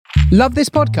Love this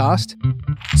podcast?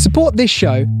 Support this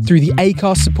show through the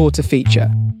Acast supporter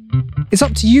feature. It's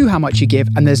up to you how much you give,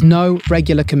 and there's no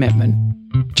regular commitment.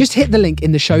 Just hit the link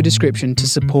in the show description to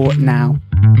support now.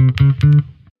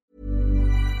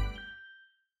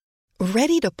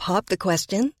 Ready to pop the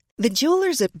question? The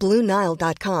jewelers at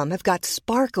BlueNile.com have got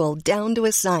sparkle down to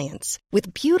a science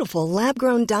with beautiful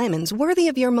lab-grown diamonds worthy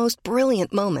of your most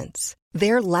brilliant moments.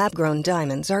 Their lab-grown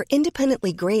diamonds are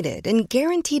independently graded and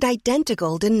guaranteed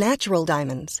identical to natural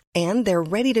diamonds, and they're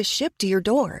ready to ship to your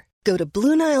door. Go to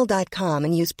BlueNile.com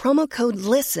and use promo code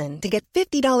LISTEN to get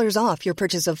 $50 off your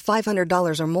purchase of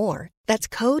 $500 or more. That's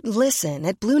code LISTEN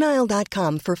at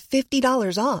BlueNile.com for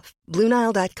 $50 off.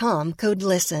 BlueNile.com, code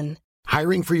LISTEN.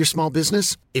 Hiring for your small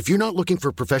business? If you're not looking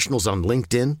for professionals on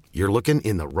LinkedIn, you're looking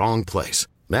in the wrong place.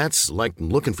 That's like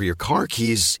looking for your car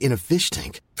keys in a fish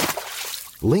tank.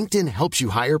 LinkedIn helps you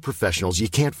hire professionals you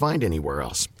can't find anywhere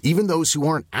else, even those who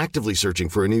aren't actively searching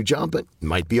for a new job but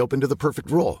might be open to the perfect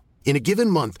role. In a given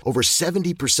month, over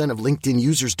 70% of LinkedIn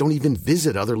users don't even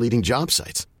visit other leading job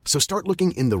sites. So start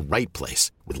looking in the right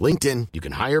place. With LinkedIn, you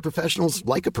can hire professionals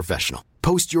like a professional.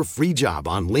 Post your free job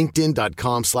on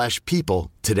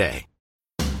linkedin.com/people today.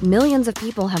 Millions of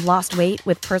people have lost weight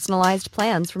with personalized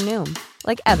plans from Noom.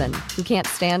 Like Evan, who can't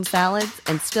stand salads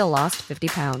and still lost 50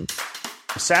 pounds.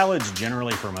 Salads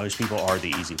generally for most people are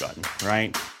the easy button,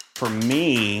 right? For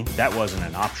me, that wasn't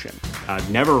an option. I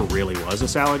never really was a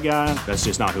salad guy. That's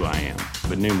just not who I am.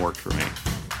 But Noom worked for me.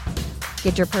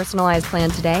 Get your personalized plan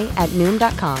today at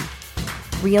Noom.com.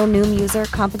 Real Noom user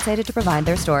compensated to provide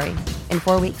their story. In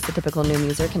 4 weeks, the typical Noom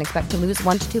user can expect to lose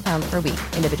 1 to 2 pounds per week.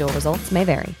 Individual results may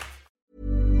vary.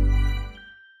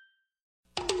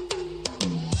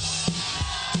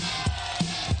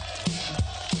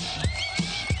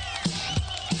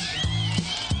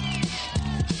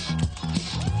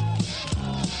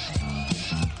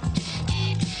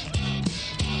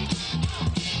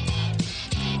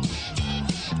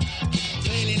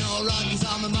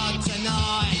 On the mud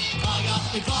tonight, I got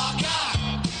me Parker.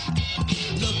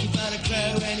 Looking for the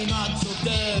crew, any muds will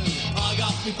do. I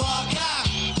got me Parker.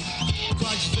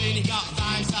 Quite feeling got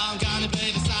fine, so I'm gonna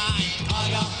be the same.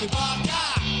 I got me Parker.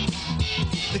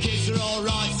 The kids are all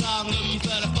right, so I'm looking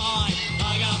for the fight.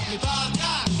 I got me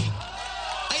Parker.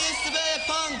 I used to be a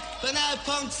punk, but now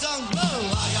punk's song blue.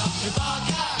 I got me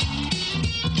Parker.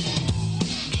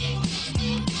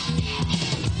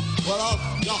 Well,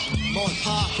 I've got my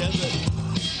Parker, but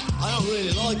I don't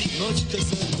really like it much because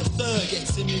the fur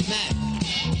gets in my neck.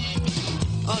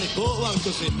 I only bought one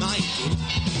because we made it.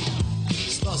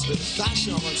 It's supposed to be the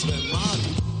fashion I want to be mad.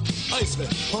 I used to be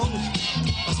punk.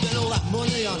 I spent all that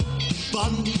money on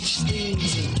bondage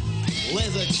things and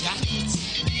leather jackets.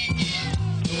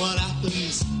 And what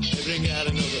happens? They bring out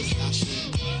another fashion.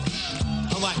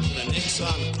 I'm waiting for the next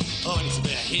one. I wanted to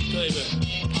be a hippie,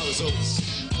 but I was always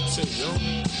too young.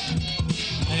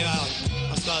 Anyway,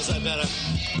 I suppose I better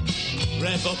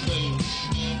rev up and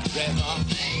rev off.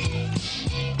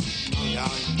 I'm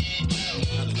going.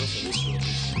 Had enough of this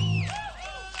rubbish.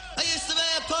 I used to be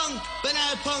a punk, but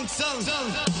now punk's song.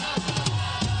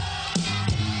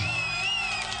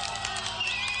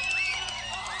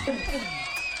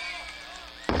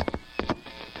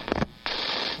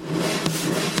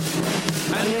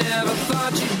 I never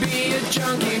thought you'd be a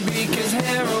junkie because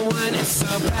heroin is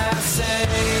so passe.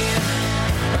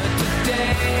 But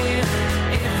today,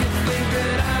 if you think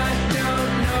that I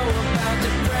don't know about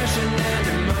depression and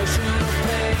emotional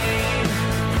pain,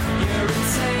 you're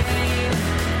insane.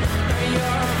 Or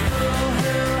you're a fool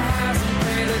who hasn't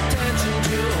paid attention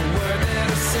to a word that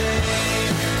I say.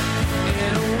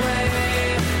 In a way,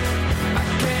 I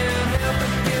can't help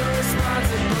but feel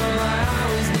responsible. I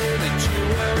always knew that you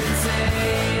were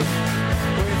insane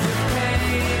with your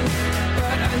pain,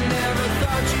 but I never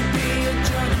thought you'd be a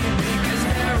junkie because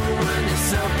heroin is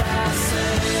so passe.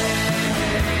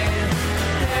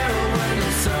 Heroin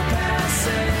is so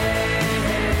passe.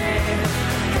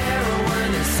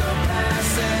 Heroin is so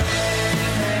passe.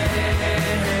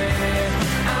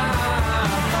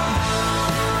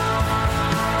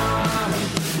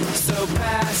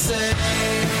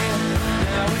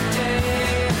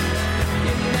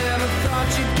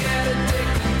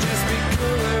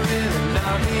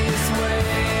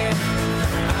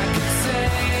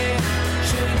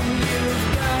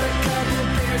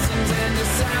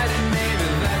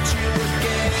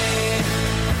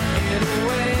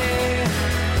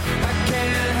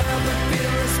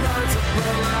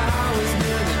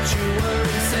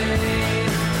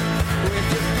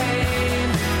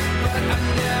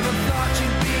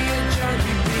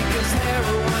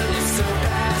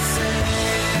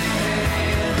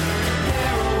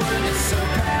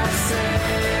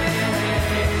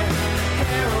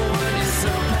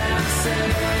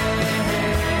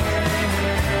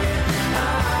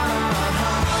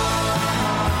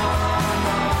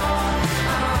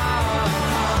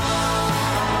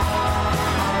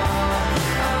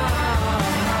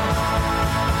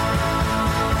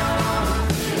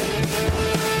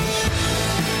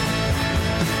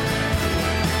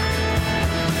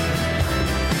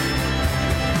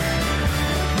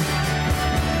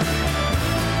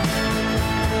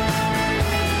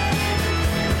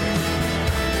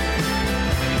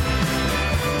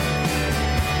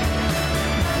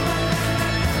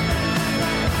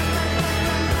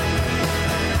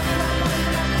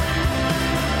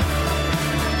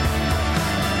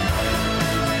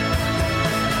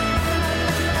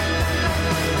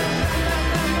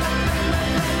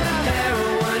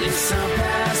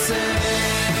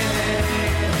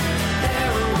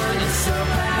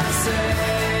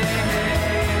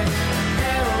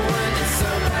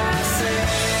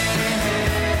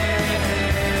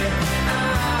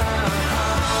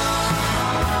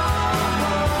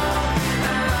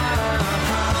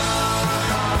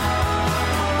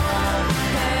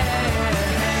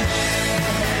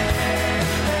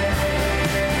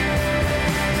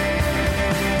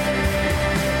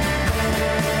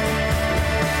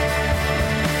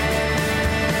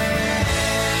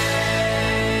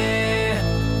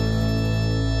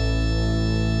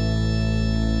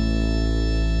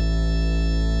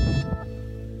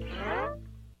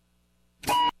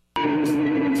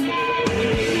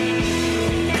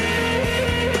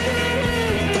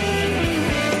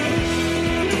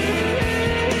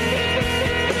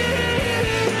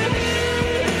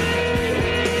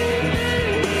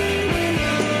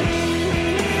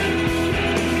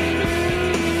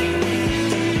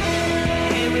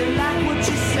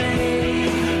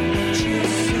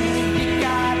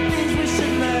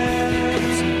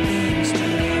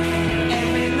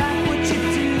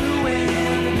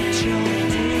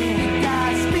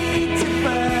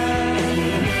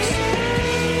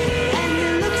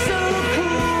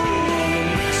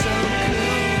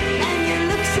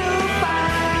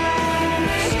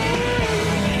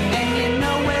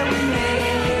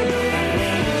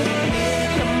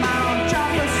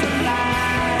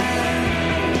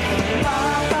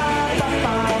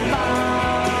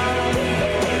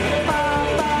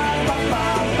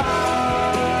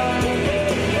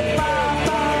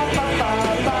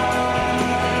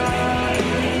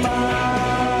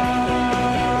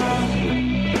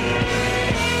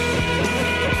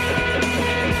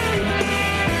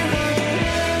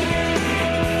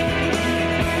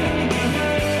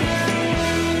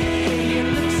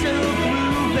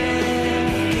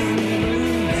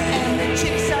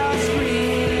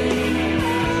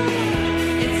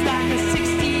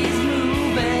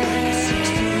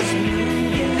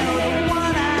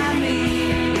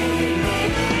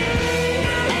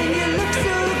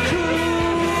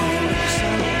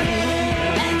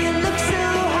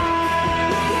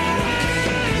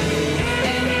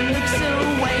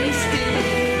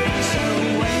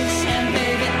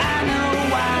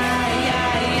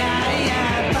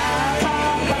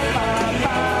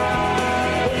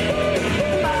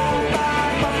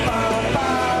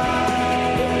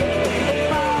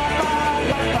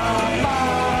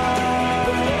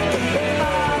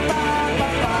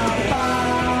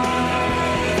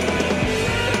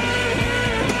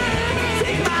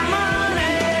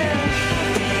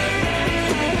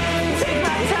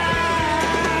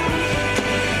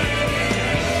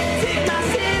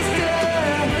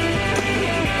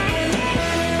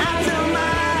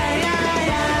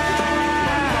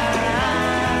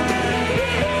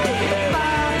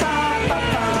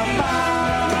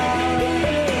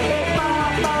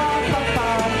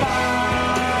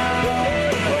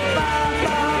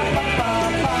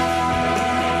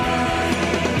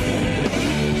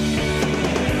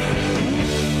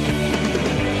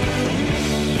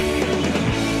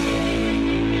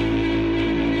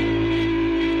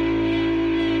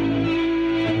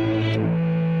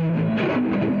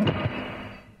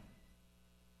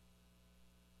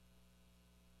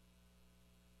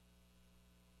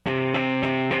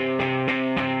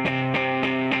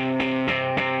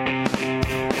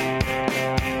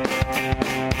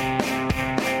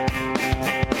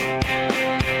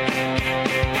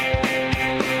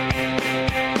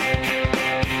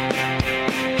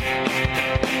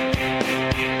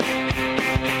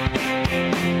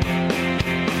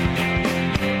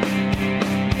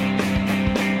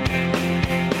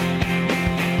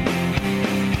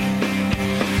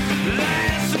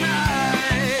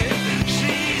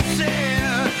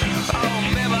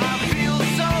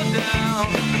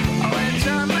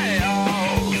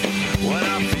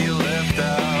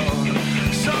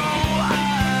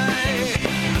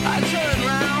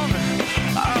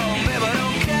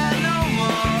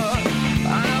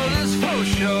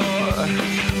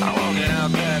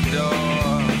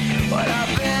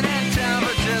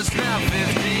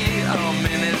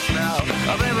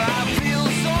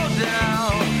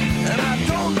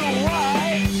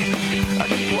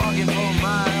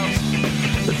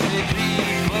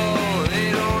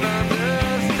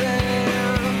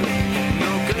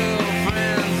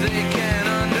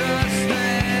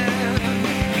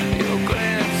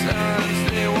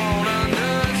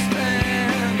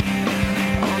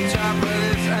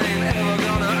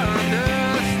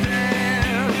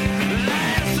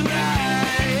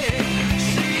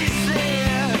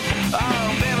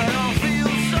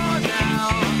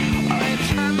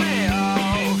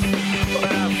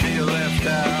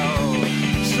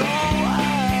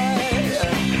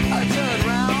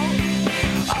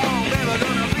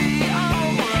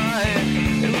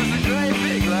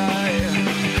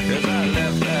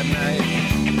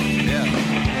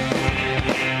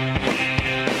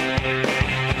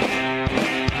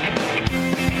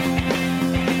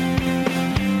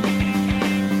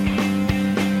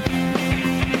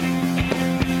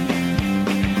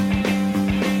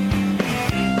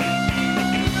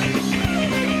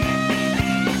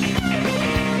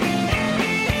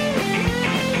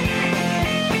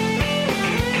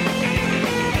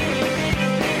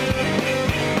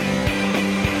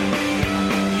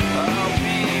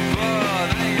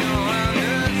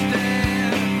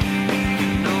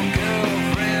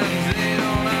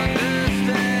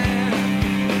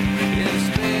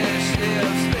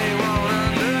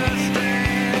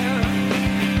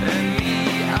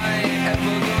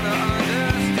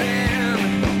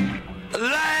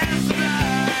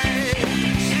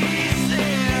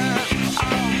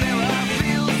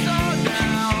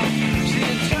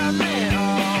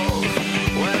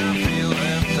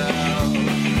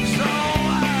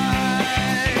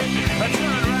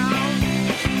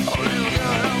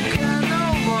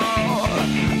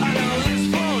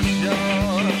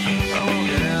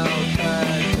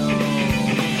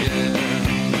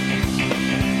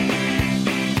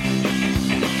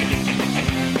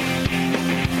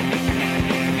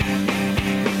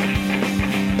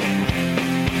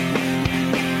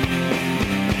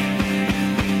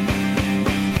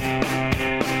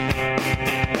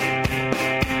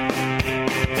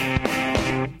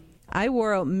 I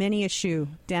wore out many a shoe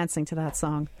dancing to that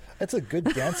song. That's a good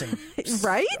dancing.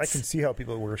 Right? I can see how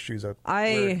people wear shoes out.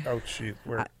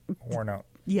 Wear worn out.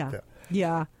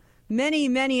 Yeah. Many a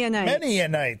night. Many a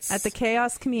nights. At the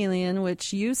Chaos Chameleon,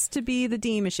 which used to be the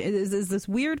D Machine. Is this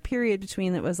weird period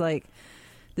between that was like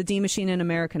the D Machine and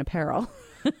American Apparel.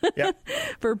 Yeah.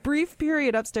 For a brief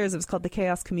period upstairs, it was called the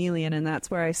Chaos Chameleon, and that's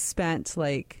where I spent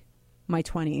like my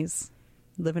 20s,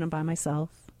 living by myself,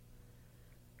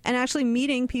 and actually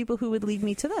meeting people who would lead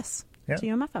me to this, to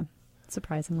UMFM.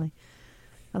 Surprisingly,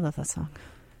 I love that song.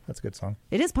 That's a good song.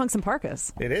 It is Punks and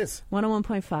Parkas. It is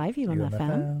 101.5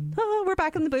 UMFM. Oh, we're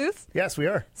back in the booth. Yes, we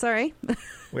are. Sorry,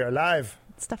 we are live.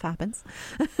 Stuff happens.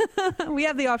 We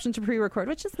have the option to pre-record,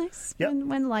 which is nice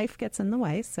when life gets in the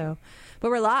way. So, but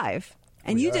we're live.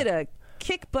 And you did a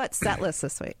kick butt set list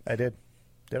this week. I did.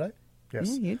 Did I? Yes.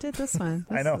 Yeah, you did this one.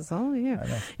 This I know. is all you. I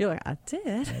know. You're like, I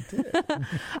did. I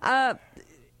did.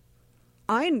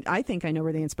 I think I know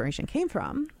where the inspiration came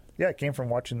from. Yeah, it came from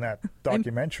watching that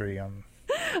documentary on.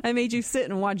 I made you sit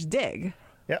and watch Dig.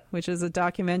 Yeah. Which is a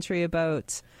documentary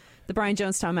about the Brian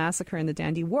Jonestown Massacre and the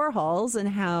Dandy Warhols and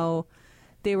how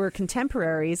they were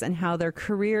contemporaries and how their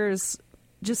careers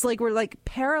just like were like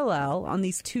parallel on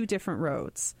these two different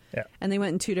roads. Yeah. And they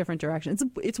went in two different directions.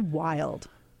 It's wild.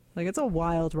 Like, it's a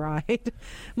wild ride.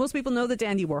 Most people know the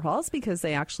Dandy Warhols because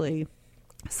they actually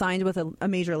signed with a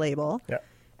major label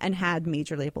and had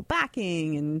major label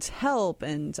backing and help.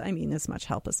 And, I mean, as much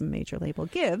help as a major label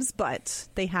gives, but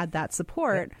they had that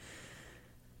support. Yeah.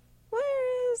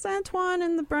 Where's Antoine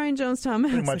and the Brian Jonestown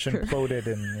Massacre? Pretty much imploded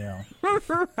and,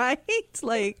 Right?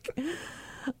 Like,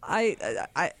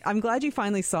 I'm glad you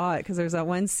finally saw it because there's that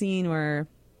one scene where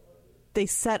they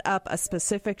set up a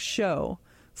specific show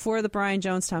for the Brian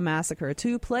Jonestown Massacre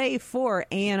to play for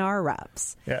A&R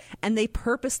reps. Yeah. And they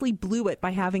purposely blew it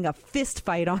by having a fist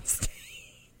fight on stage.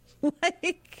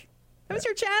 Like, that was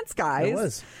your chance, guys. It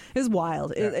was. It was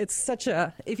wild. Yeah. It's such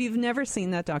a... If you've never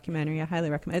seen that documentary, I highly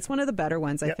recommend it. It's one of the better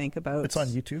ones, I think, about... It's on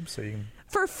YouTube, so you can...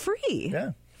 For free.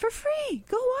 Yeah. For free.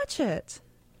 Go watch it.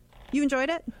 You enjoyed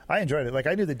it? I enjoyed it. Like,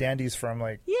 I knew the Dandies from,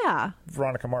 like... Yeah.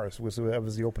 Veronica Mars. That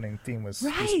was the opening theme, was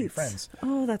right. Used to Be Friends.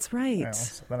 Oh, that's right. You know,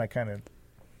 so then I kind of...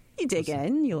 You dig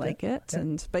in, you like it,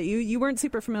 but you weren't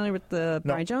super familiar with the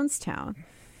Brian Jonestown.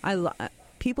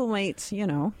 People might,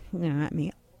 at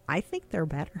me. I think they're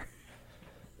better.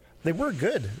 They were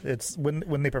good. It's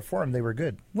when they performed, they were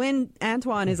good. When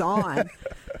Antoine is on,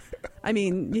 I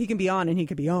mean, he can be on and he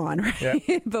could be on, right?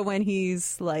 Yeah. But when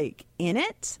he's like in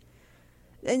it,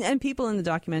 and people in the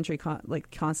documentary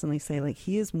constantly say like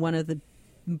he is one of the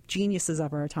geniuses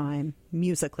of our time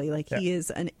musically. Like he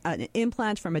is an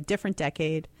implant from a different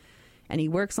decade, and he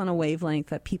works on a wavelength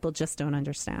that people just don't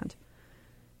understand.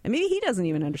 And maybe he doesn't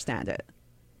even understand it.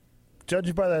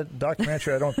 Judged by that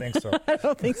documentary, I don't think so. I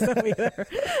don't think so either.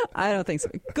 I don't think so.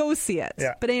 Go see it.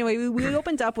 Yeah. But anyway, we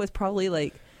opened up with probably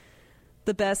like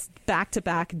the best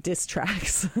back-to-back diss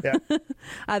tracks. Yeah.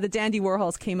 The Dandy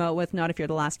Warhols came out with Not If You're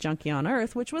the Last Junkie on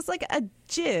Earth, which was like a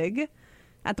jig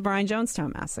at the Brian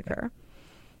Jonestown Massacre.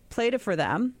 Played it for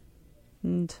them,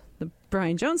 and the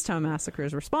Brian Jonestown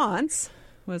Massacre's response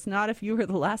was Not If You Were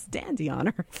the Last Dandy on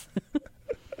Earth.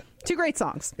 Two great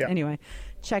songs. Yeah. Anyway,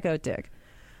 check out Dig.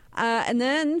 And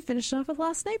then finished off with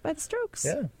Last Night by The Strokes.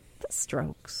 Yeah. The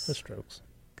Strokes. The Strokes.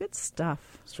 Good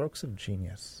stuff. Strokes of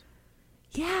genius.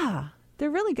 Yeah. They're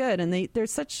really good, and they're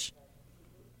such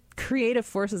creative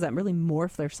forces that really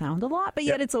morph their sound a lot, but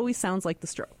yet it always sounds like The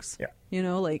Strokes. Yeah.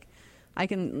 Like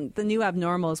the new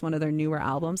Abnormal is one of their newer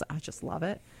albums. I just love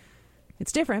it.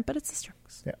 It's different, but it's The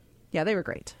Strokes. Yeah. Yeah, they were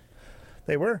great.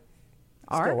 They were.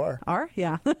 Still are.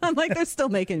 Yeah. I'm like, they're still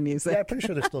making music. Yeah, I'm pretty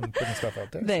sure they're still putting stuff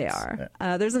out there. They are.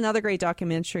 Yeah. There's another great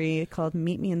documentary called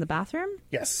Meet Me in the Bathroom.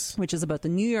 Yes. Which is about the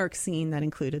New York scene that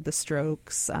included the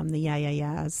Strokes, the Yeah Yeah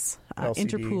Yeahs,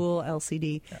 Interpol,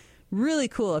 LCD. Yeah. Really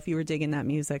cool if you were digging that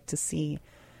music to see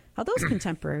how those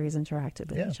contemporaries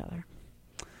interacted with each other.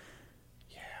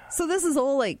 Yeah. So this is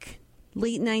all like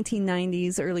late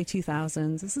 1990s, early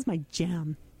 2000s. This is my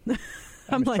jam.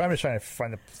 I'm just trying to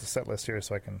find the set list here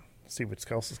so I can see what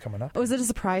else is coming up. Oh, is it a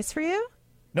surprise for you?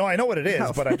 No, I know what it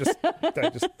is, but I just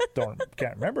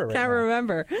can't remember right now. Can't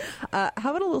remember. How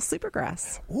about a little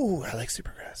Supergrass? Ooh, I like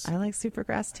Supergrass. I like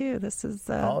Supergrass too. This is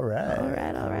all right. All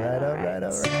right.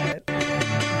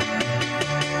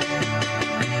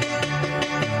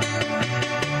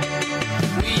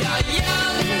 We are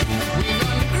young, we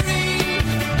run green,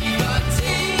 we got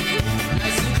tea,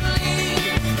 nice and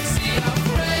clean. See our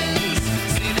friends,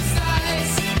 see the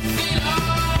sights, feel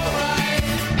alright.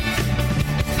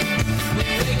 We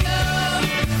wake up,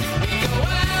 we go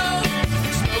out,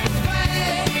 smoke away,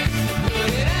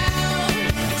 put it out.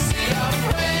 See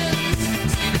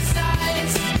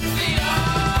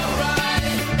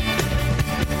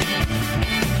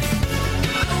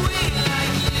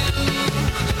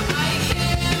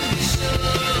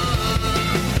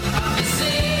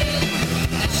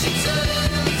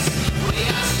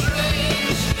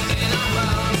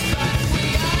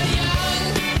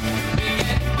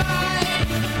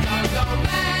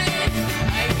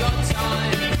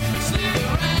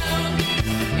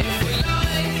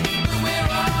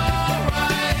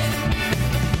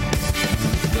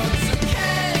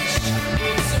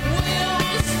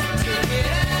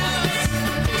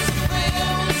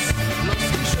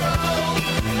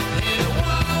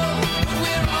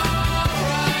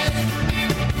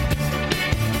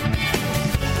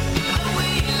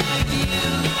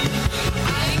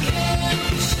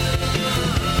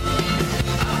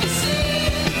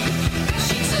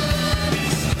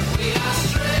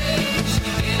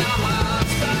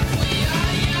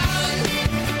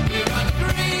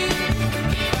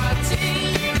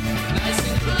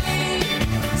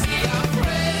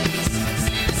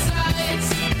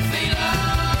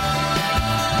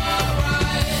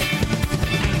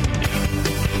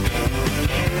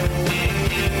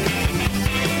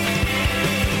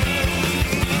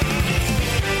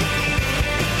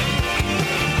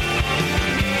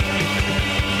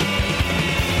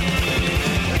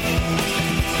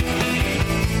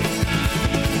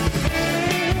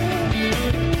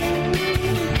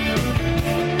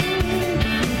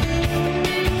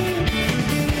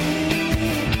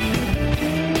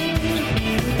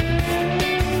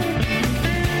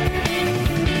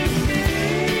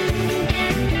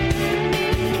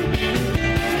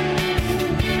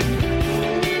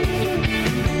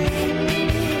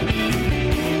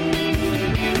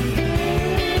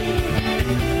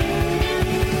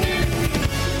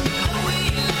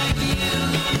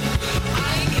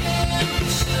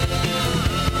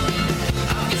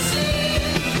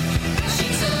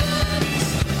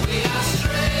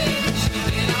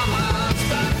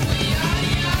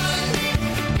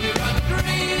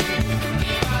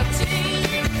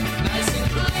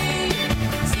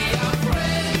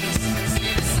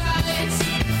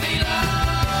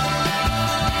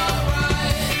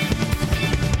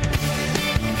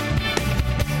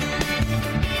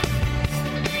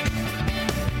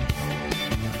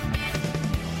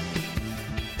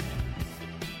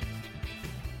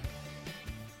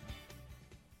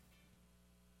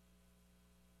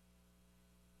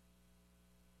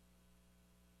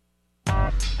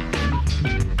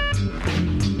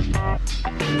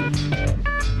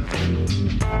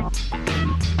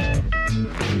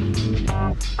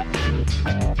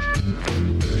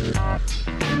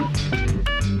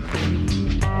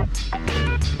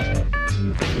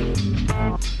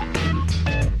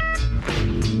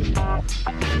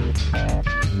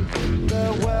The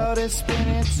world is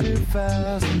spinning too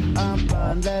fast. I'm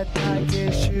buying that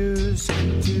Nike shoes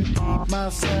to keep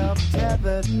myself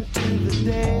tethered to the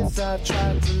days I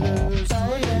tried to lose.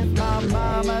 My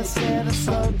mama said to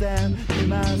slow down, you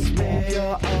must make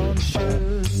your own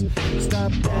shoes.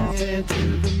 Stop dancing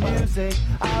to the music,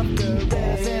 I'm good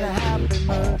in a happy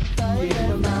mood.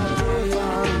 Keep my groove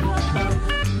on.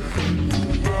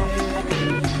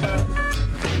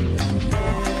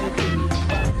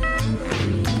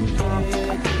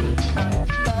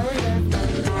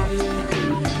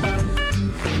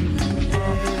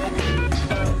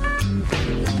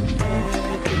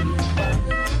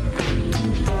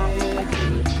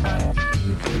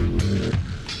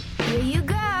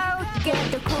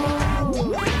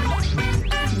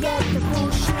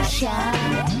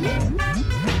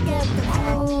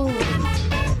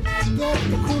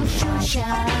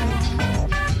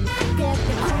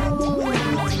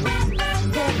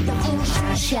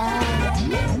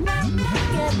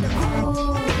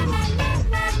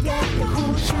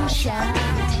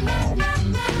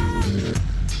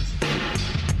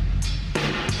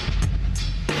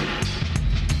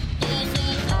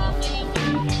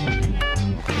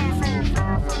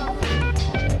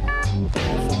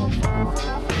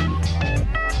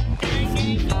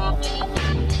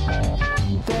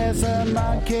 There's a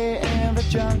monkey in the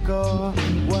jungle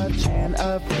watching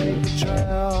a paper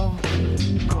trail,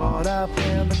 caught up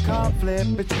in the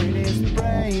conflict between his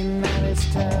brain and his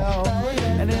tail.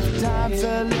 And if time's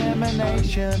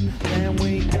elimination, then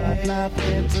we got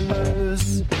nothing to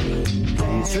lose.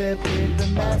 Please repeat the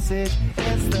message,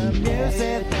 it's the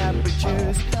music that we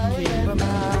choose. Keep 'em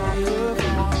out, move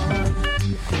on.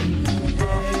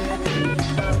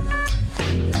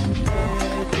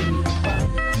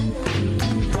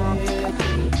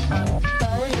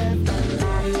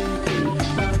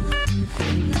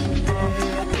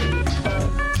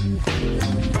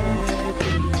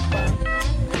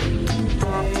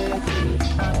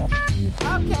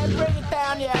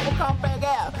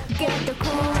 Get the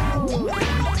cool shine.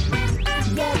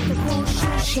 Get the cool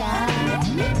shoe shine.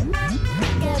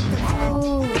 Get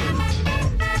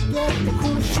the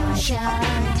cool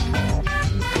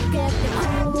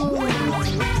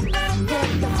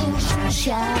shoe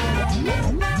shine.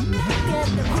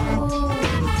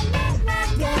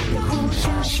 Get the cool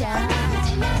shoe shine.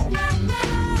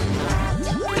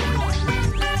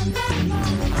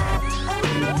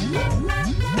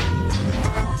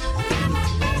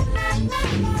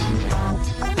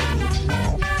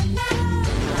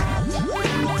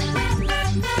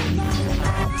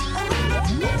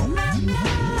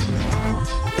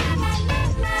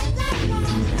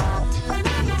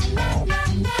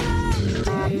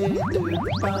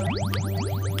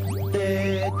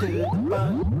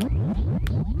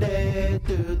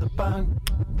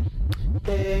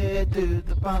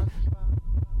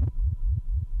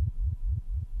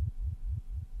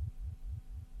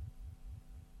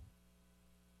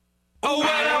 Oh, when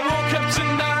I woke up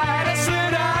tonight, I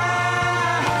said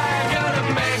I'm gonna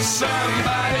make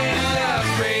somebody love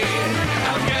me.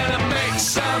 I'm gonna make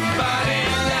somebody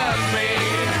love me.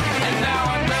 And now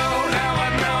I know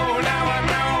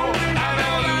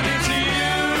that it's you.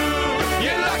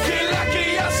 You're lucky,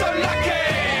 you're so lucky.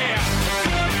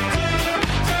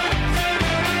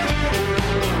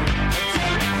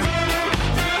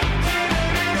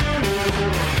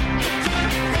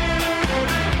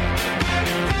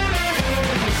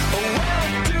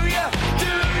 Well, do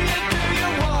you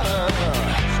wanna?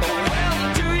 Well,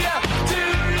 do you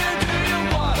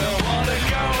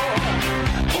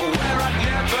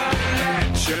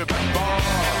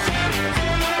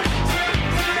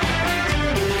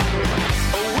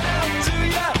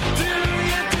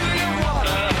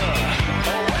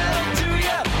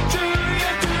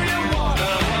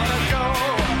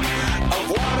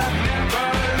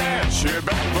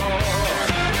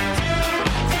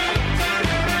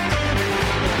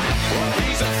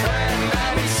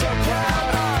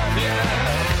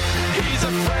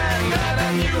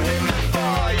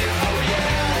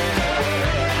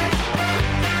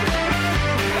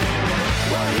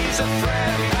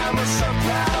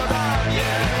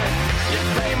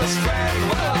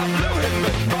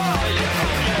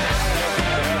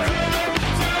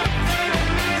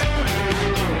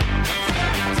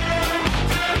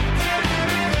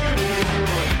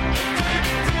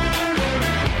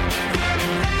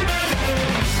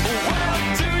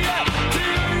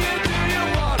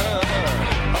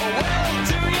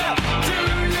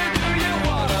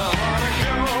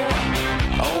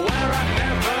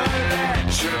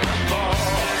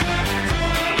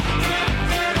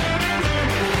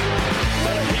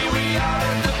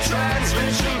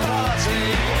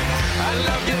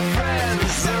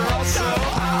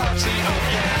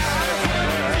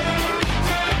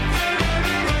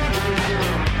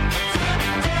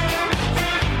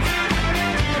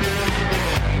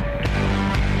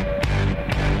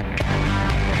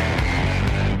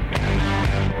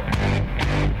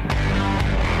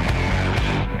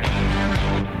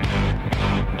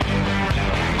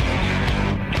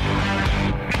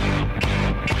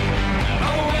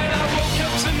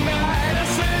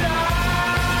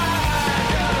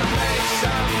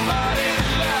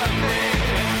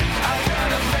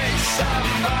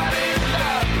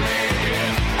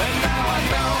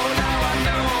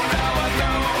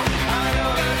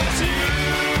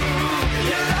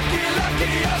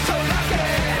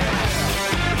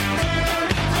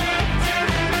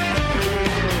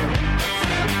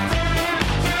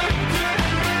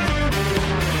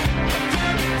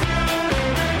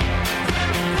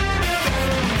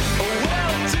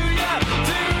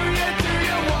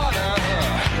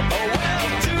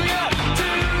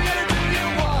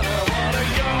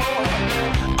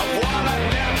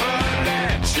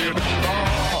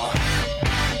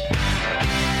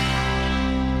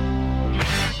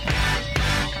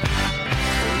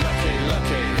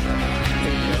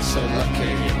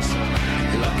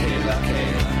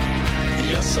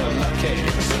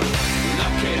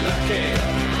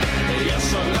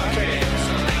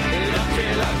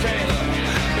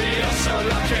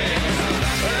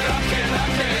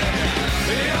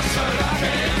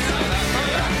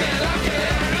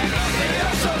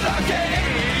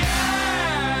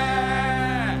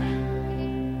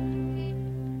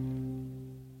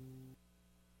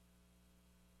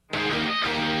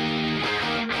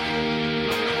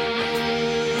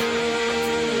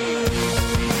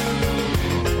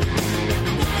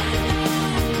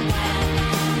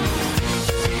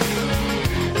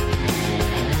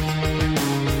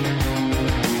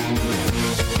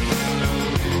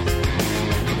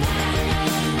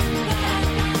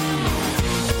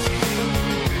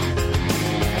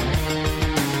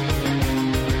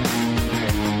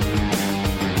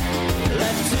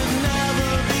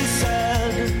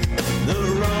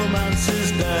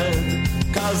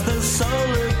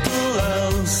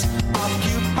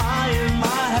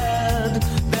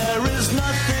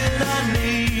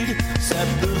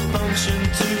permission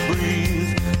to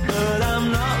breathe. But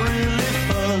I'm not really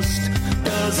fussed,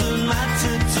 doesn't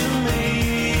matter to me.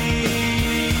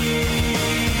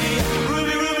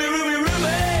 Ruby, Ruby, Ruby,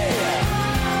 Ruby.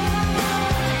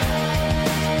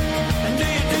 And do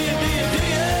you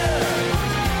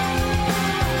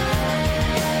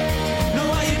know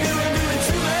what you doing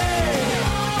to me?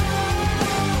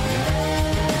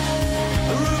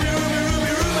 Ruby, Ruby,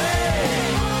 Ruby, Ruby.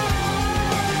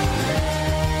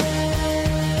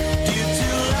 Due to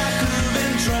lack of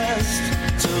interest,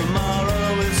 tomorrow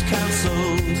is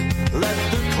cancelled. Let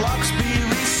the clocks be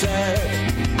reset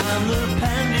and the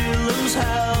pendulums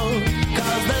held.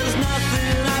 'Cause there's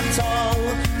nothing at all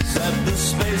except the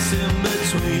space in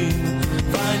between.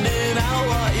 Finding out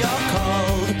what you're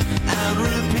called and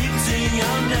repeating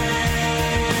your name.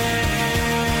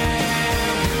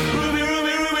 Ruby,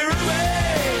 Ruby, Ruby, Ruby.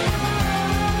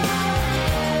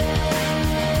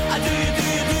 I do you, do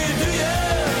you, do you, do you?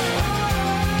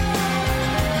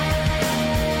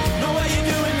 Know what you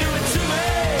doing to me?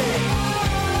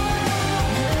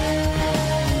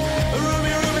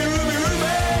 Ruby, Ruby, Ruby,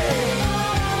 Ruby.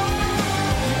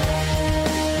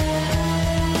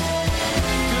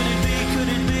 Could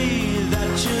it be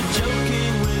that you're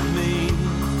joking with me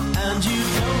and you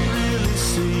don't really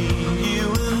see you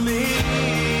and me?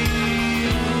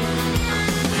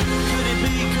 Could it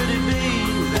be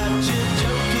that you're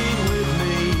joking with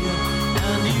me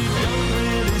and you don't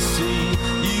really see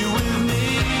you and me?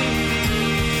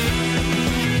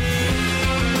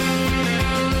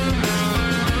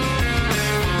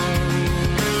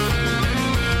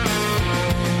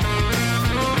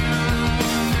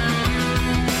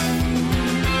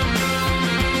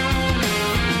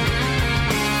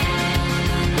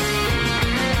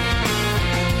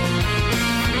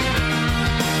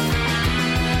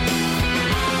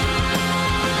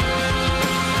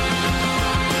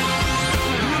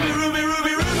 Ruby, Ruby,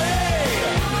 Ruby, Ruby.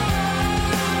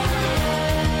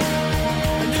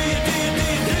 Do you, do you, do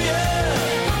you, do you?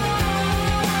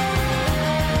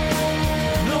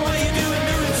 Know what you doing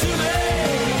to me?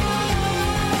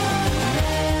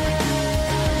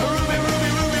 Ruby, Ruby,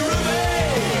 Ruby, Ruby.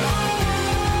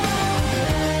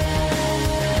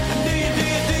 Do you, do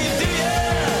you, do you, do you?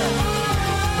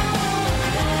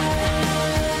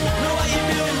 Know what you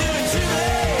doing to me?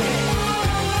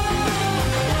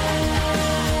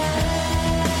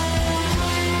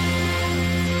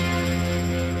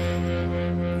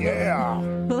 Yeah.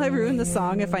 Will I ruin the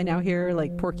song if I now hear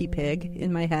like Porky Pig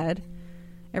in my head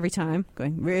every time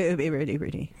going Ruby, Ruby,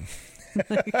 Ruby,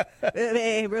 like,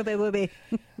 Ruby, Ruby, Ruby.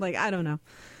 Like I don't know.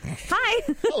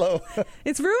 Hi. Hello.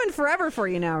 It's ruined forever for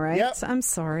you now, right? Yep. I'm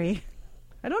sorry.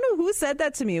 I don't know who said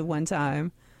that to me one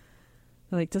time.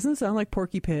 They're like, doesn't it sound like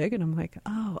Porky Pig? And I'm like,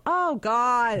 oh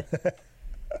God.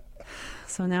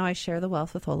 So now I share the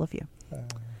wealth with all of you.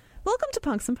 Welcome to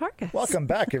Punks and Parkas. Welcome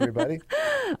back, everybody.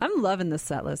 I'm loving this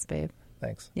set list, babe.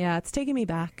 Thanks. Yeah, it's taking me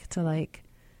back to like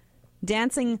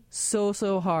dancing so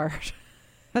hard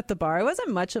at the bar. I wasn't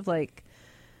much of like,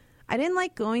 I didn't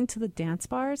like going to the dance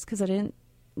bars because I didn't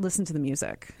listen to the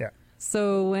music. Yeah.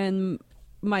 So when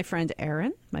my friend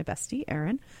Erin, my bestie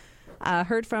Erin,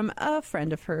 heard from a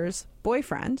friend of hers,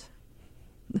 boyfriend,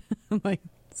 like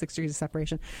 6 degrees of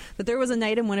separation, that there was a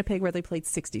night in Winnipeg where they played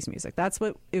 60s music. That's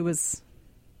what it was.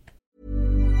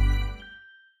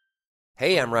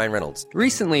 Hey, I'm Ryan Reynolds.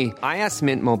 Recently, I asked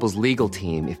Mint Mobile's legal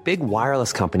team if big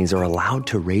wireless companies are allowed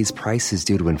to raise prices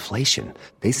due to inflation.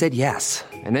 They said yes.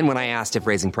 And then when I asked if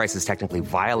raising prices technically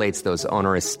violates those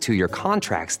onerous 2-year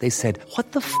contracts, they said,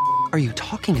 "What the f*** are you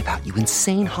talking about, you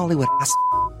insane Hollywood ass?"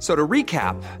 So to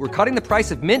recap, we're cutting the price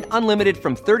of Mint Unlimited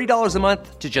from $30 a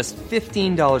month to just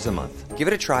 $15 a month. Give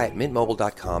it a try at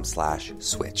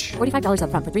mintmobile.com/switch. $45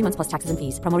 up front for 3 months plus taxes and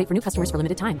fees. Promo rate for new customers for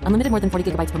limited time. Unlimited more than 40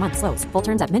 gigabytes per month. Slows full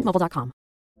terms at mintmobile.com.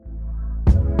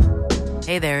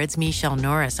 Hey there, it's Michelle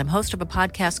Norris. I'm host of a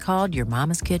podcast called Your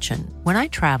Mama's Kitchen. When I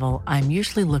travel, I'm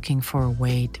usually looking for a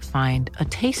way to find a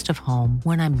taste of home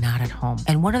when I'm not at home.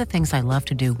 And one of the things I love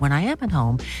to do when I am at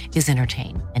home is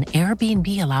entertain. And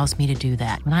Airbnb allows me to do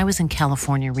that. When I was in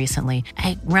California recently,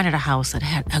 I rented a house that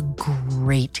had a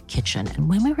great kitchen. And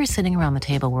when we were sitting around the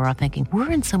table, we were all thinking, we're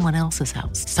in someone else's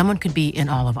house. Someone could be in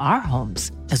all of our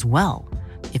homes as well.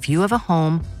 If you have a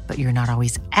home, but you're not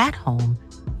always at home,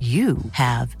 you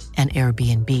have an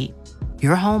Airbnb.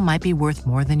 Your home might be worth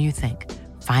more than you think.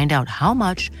 Find out how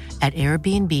much at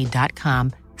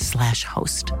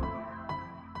airbnb.com/host.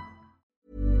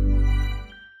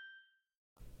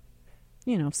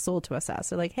 You know, sold to us as.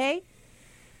 They're like, hey,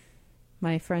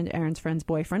 my friend Erin's friend's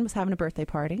boyfriend was having a birthday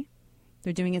party.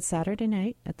 They're doing it Saturday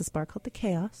night at this bar called The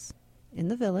Chaos in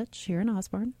the Village here in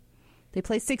Osborne. They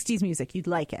play 60s music. You'd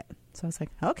like it. So I was like,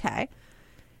 okay.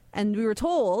 And we were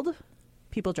told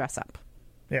people dress up.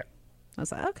 Yeah. I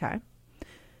was like, okay.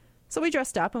 So we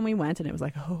dressed up and we went, and it was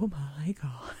like, oh my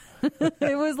God.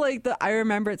 It was like, I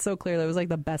remember it so clearly. It was like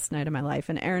the best night of my life.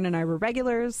 And Aaron and I were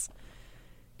regulars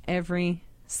every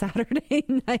Saturday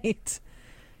night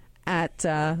at,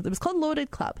 it was called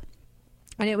Loaded Club.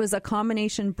 And it was a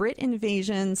combination Brit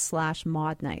Invasion /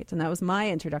 mod night. And that was my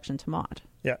introduction to mod.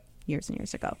 Yeah. Years and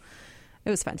years ago. It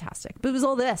was fantastic. But it was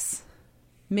all this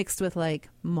mixed with like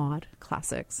mod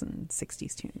classics and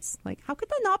 60s tunes. Like, how could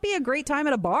that not be a great time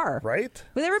at a bar? Right?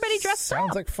 With everybody dressed up.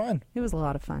 Sounds like fun. It was a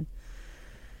lot of fun.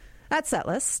 That set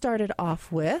list started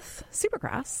off with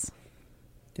Supergrass.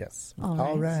 Yes.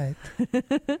 All right.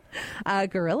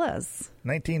 Gorillaz.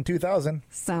 2000.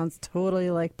 Sounds totally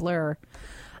like Blur.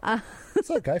 It's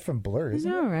that guy from Blur,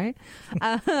 isn't it? All right.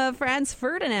 Franz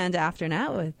Ferdinand after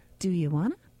that with Do You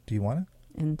Wanna? Do you want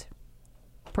it? And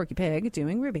Porky Pig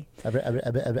doing Ruby.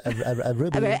 Ruby.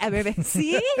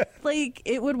 See? Like,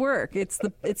 it would work. It's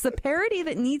the parody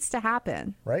that needs to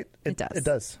happen. Right? It does. It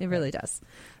does. It really does.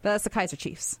 But that's the Kaiser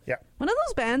Chiefs. Yeah. One of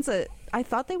those bands that I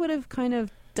thought they would have kind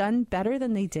of done better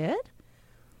than they did.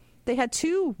 They had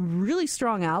 2 really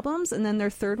strong albums, and then their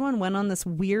third one went on this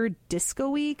weird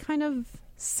disco-y kind of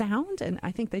sound, and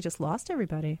I think they just lost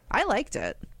everybody. I liked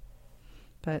it.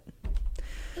 But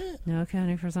no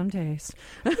accounting for some taste.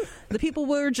 The people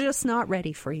were just not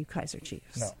ready for you, Kaiser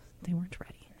Chiefs. No. They weren't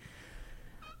ready.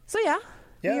 So yeah.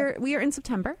 We are in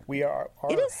September. We are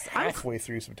It is halfway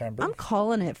through September. I'm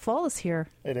calling it. Fall is here.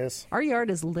 It is. Our yard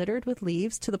is littered with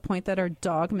leaves to the point that our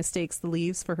dog mistakes the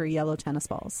leaves for her yellow tennis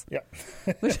balls. Yeah.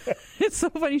 It's so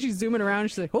funny. She's zooming around.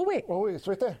 She's like, oh, wait. Oh, wait. It's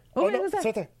right there. Oh, wait, no, what's that? it's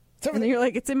right there. It's over And there. you're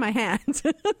like, it's in my hand.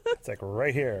 It's like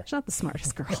right here. She's not the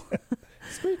smartest girl.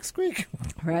 Squeak, squeak.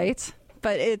 Right?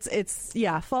 But it's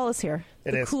fall is here.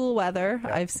 It the is. cool weather.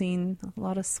 Yeah. I've seen a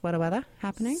lot of sweater weather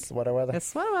happening. Sweater weather. It's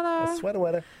sweater weather. It's sweater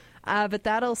weather. But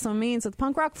that also means that the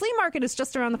punk rock flea market is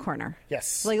just around the corner.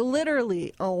 Yes. Like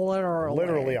literally a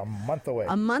month away.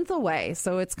 A month away.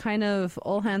 So it's kind of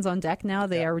all hands on deck now.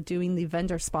 They are doing the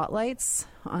vendor spotlights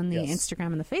on the Instagram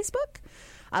and the Facebook.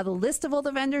 The list of all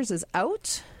the vendors is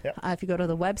out. Yep. If you go to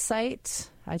the website,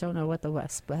 I don't know what the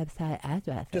website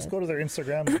address is. Just go to their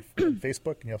Instagram and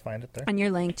Facebook and you'll find it there. And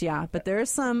you're linked, yeah. But there's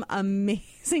some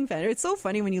amazing vendors. It's so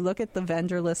funny when you look at the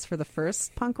vendor list for the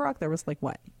first punk rock. There was like,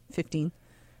 what, 15,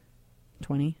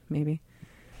 20 maybe?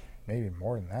 Maybe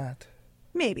more than that.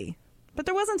 Maybe. But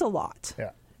there wasn't a lot.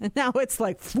 Yeah. And now it's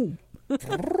like, boom.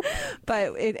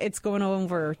 But it's going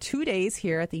over 2 days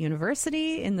here at the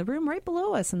university in the room right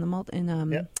below us in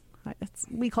the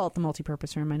we call it the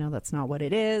multipurpose room. I know that's not what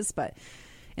it is, but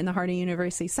in the Hardy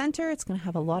University Center, it's going to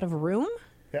have a lot of room.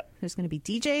 Yeah. There's going to be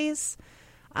DJs,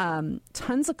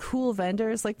 tons of cool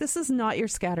vendors. Like, this is not your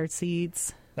Scattered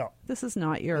Seeds. No. This is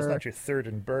not your... It's not your Third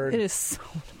and Bird. It is so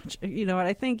much... You know what?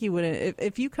 I think you wouldn't...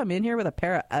 If you come in here with a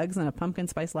pair of Uggs and a pumpkin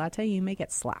spice latte, you may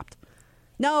get slapped.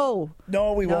 No,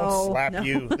 we won't slap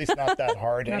you. At least not that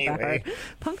hard Not anyway. that hard.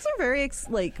 Punks are very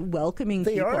welcoming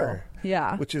They people. are.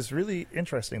 Yeah. Which is really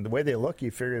interesting. The way they look, you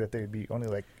figure that they'd be only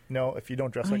like, no, if you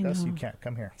don't dress like us, you can't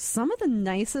come here. Some of the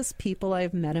nicest people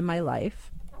I've met in my life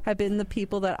have been the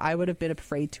people that I would have been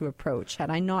afraid to approach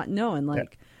had I not known.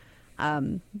 Like,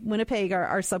 Winnipeg,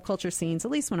 our subculture scenes,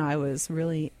 at least when I was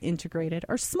really integrated,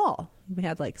 are small. We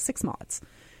had like 6 mods.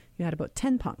 You had about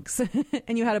 10 punks.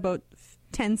 And you had about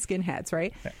 10 skinheads,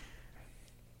 right? Yeah.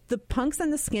 The punks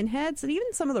and the skinheads, and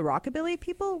even some of the rockabilly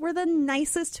people, were the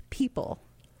nicest people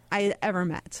I had ever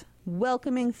met.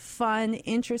 Welcoming, fun,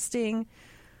 interesting,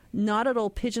 not at all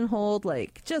pigeonholed,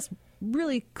 like just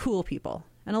really cool people.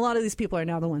 And a lot of these people are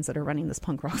now the ones that are running this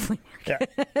punk rock flea market.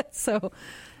 Yeah. So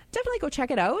definitely go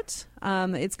check it out.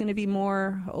 It's going to be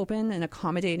more open and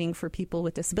accommodating for people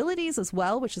with disabilities as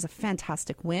well, which is a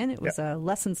fantastic win. It was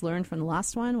lessons learned from the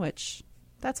last one, which...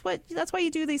 That's why you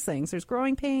do these things. There's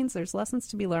growing pains. There's lessons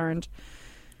to be learned.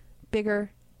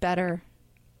 Bigger, better,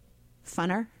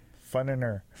 funner.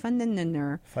 Funner.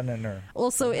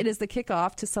 Also, it is the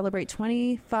kickoff to celebrate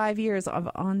 25 years of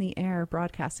on-the-air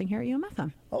broadcasting here at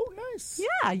UMFM. Oh, nice.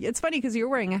 Yeah, it's funny because you're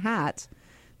wearing a hat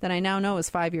that I now know is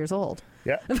 5 years old.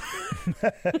 Yeah.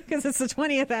 Because it's the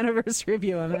 20th anniversary of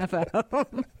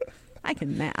UMFM. I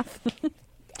can math.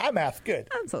 I'm math good.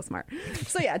 I'm so smart.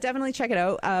 So yeah, definitely check it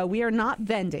out. We are not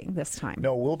vending this time.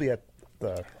 No, we'll be at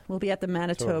the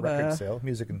Manitoba record sale,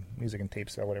 music and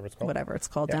tape sale, whatever it's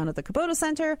called. Down at the Kubota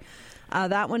Center.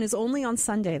 That one is only on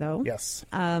Sunday though. Yes.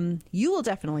 You will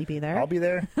definitely be there. I'll be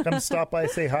there. Come stop by,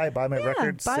 say hi, buy my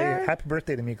records, say happy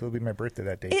birthday to me. It'll be my birthday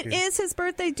that day. It is his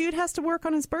birthday. Dude has to work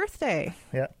on his birthday.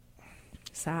 Yeah.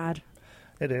 Sad.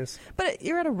 It is. But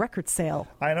you're at a record sale.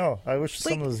 I know. I wish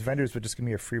some of those vendors would just give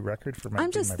me a free record for my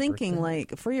I'm just thinking, birthday.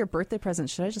 like, for your birthday present,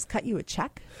 should I just cut you a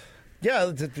check? Yeah,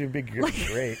 that'd be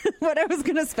great. What I was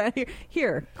going to spend here.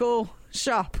 Here, go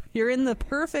shop. You're in the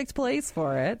perfect place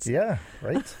for it. Yeah,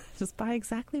 right? Just buy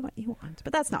exactly what you want.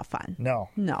 But that's not fun. No,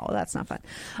 that's not fun.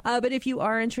 But if you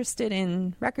are interested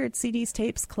in records, CDs,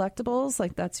 tapes, collectibles,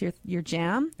 like that's your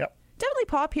jam, definitely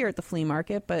pop here at the flea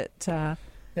market. But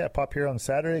yeah, pop here on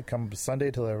Saturday, come Sunday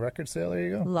to the record sale. There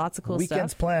you go. Lots of cool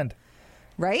Weekends stuff. planned.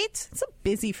 Right? It's a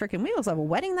busy freaking week. We also have a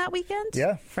wedding that weekend.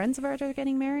 Yeah. Friends of ours are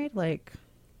getting married. Like,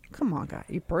 come on, guy.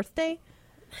 Your birthday?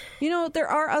 You know, there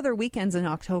are other weekends in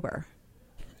October.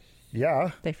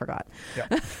 Yeah. They forgot. Yeah.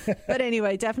 But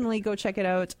anyway, definitely go check it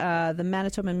out. The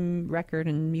Manitoban Record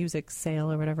and Music Sale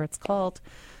or whatever it's called.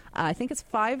 I think it's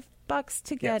 $5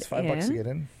 to get it's $5 to get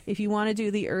in. If you want to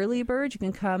do the early bird, you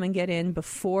can come and get in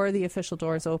before the official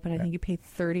doors open. I think you pay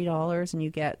 $30 and you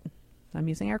get, I'm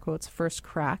using air quotes, first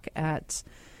crack at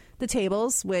the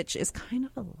tables, which is kind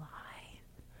of a lie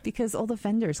because all the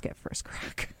vendors get first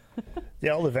crack.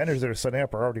 Yeah, all the vendors that are setting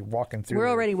up are already walking through. We're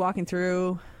already walking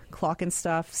through, clocking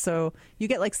stuff, so you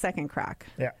get like second crack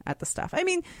at the stuff. I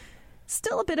mean,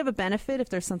 still a bit of a benefit if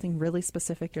there's something really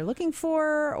specific you're looking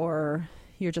for, or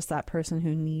you're just that person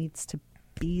who needs to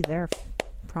be there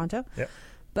pronto. Yep.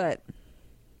 But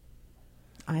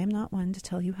I am not one to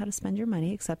tell you how to spend your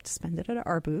money except to spend it at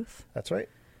our booth. That's right.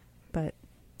 But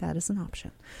that is an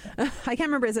option. I can't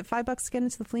remember. Is it $5 to get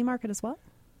into the flea market as well?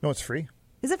 No, it's free.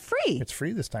 Is it free? It's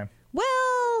free this time.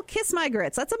 Well, kiss my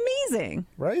grits. That's amazing.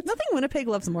 Right? Nothing Winnipeg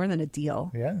loves more than a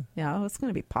deal. Yeah. Yeah, it's going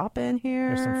to be popping here.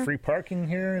 There's some free parking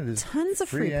here. There's tons of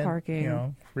free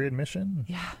parking. Free admission.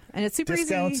 Yeah. And it's super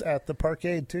Discounts easy. at the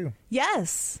parkade, too.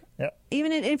 Yes. Yeah.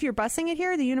 Even if you're busing it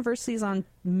here, the university's on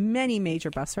many major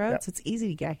bus routes. It's easy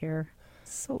to get here.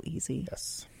 It's so easy.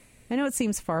 Yes. I know it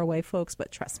seems far away, folks,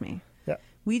 but trust me. Yeah.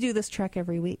 We do this trek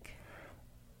every week.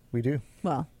 We do.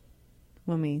 Well,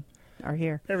 when we are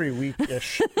here. Every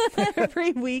week-ish.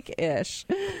 Every week-ish.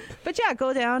 But yeah,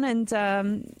 go down and,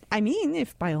 I mean,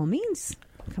 if by all means,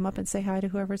 come up and say hi to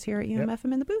whoever's here at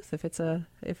UMFM in the booth. If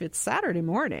it's Saturday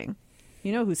morning,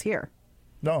 you know who's here.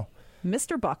 No.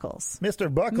 Mr. Buckles.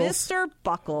 Mr. Buckles. Mr.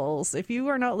 Buckles. If you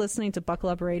are not listening to Buckle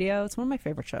Up Radio, it's one of my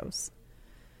favorite shows.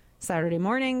 Saturday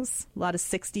mornings, a lot of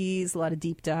 60s, a lot of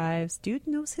deep dives. Dude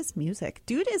knows his music.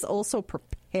 Dude is also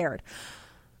prepared.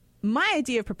 My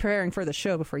idea of preparing for the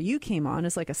show before you came on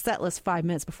is like a set list 5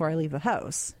 minutes before I leave the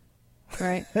house.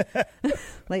 Right?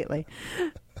 Lately.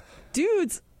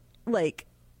 Dude's like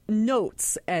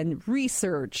notes and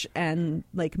research and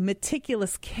like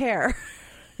meticulous care.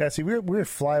 Yeah, see, we're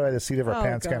fly by the seat of our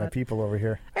pants kind of people over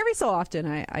here. Every so often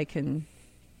I can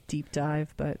deep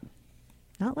dive, but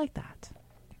not like that.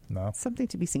 No. Something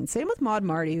to be seen. Same with Maud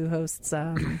Marty, who hosts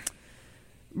On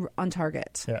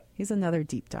Target. Yeah. He's another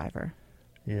deep diver.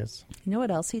 He is. You know what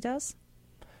else he does?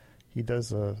 He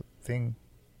does a thing.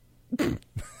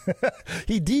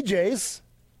 He DJs.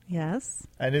 Yes.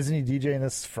 And isn't he DJing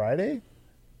this Friday?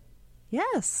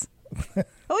 Yes.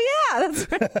 Oh, yeah.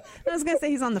 That's right. I was going to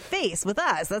say he's on the face with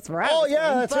us. That's right. Oh,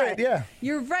 yeah, that's right. Yeah.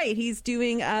 You're right. He's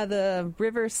doing the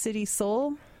River City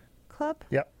Soul Club.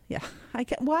 Yep. Yeah.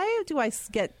 Why do I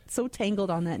get so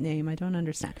tangled on that name? I don't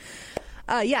understand.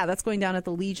 Yeah, that's going down at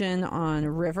the Legion on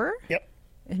River. Yep.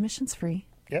 Admission's free.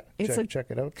 Yep. It's check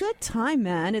it out. Good time,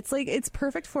 man. It's like it's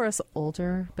perfect for us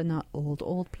older, but not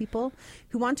old people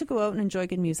who want to go out and enjoy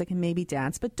good music and maybe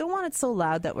dance, but don't want it so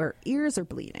loud that our ears are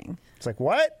bleeding. It's like,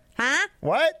 what? Huh?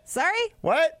 What? Sorry?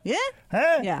 What? Yeah?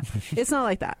 Huh? Yeah. It's not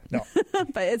like that. No.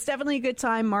 But it's definitely a good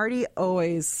time. Marty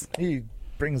always... He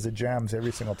brings the jams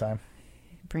every single time.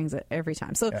 Brings it every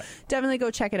time. So definitely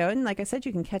go check it out. And like I said,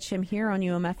 you can catch him here on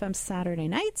UMFM Saturday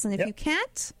nights. And if you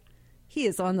can't, he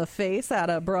is on the face out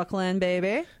of Brooklyn,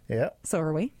 baby. Yeah. So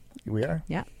are we. We are.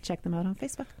 Yeah. Check them out on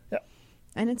Facebook. Yep.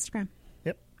 And Instagram.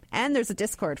 Yep. And there's a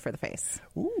Discord for the face.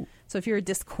 Ooh. So if you're a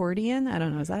Discordian, I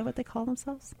don't know, is that what they call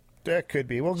themselves? That could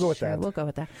be. We'll go with that. We'll go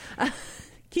with that.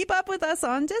 Keep up with us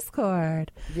on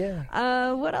Discord.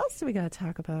 Yeah. What else do we got to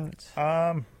talk about?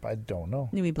 I don't know.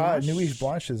 Nuit Blanche. Nuit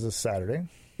Blanche is this Saturday.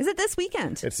 Is it this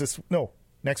weekend? It's this. No,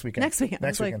 next weekend. Next weekend.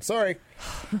 Next weekend. Sorry.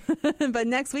 But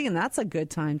next weekend, that's a good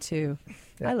time too.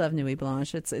 Yeah. I love Nuit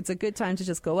Blanche. It's a good time to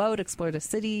just go out, explore the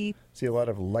city. See a lot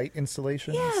of light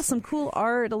installations. Yeah, some cool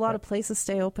art. A lot of places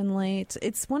stay open late.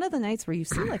 It's one of the nights where you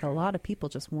see like a lot of people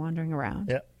just wandering around.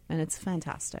 Yeah. And it's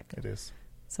fantastic. It is.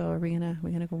 So are we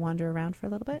gonna go wander around for a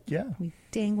little bit? Yeah. We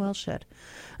dang well should.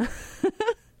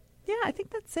 Yeah, I think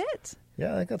that's it.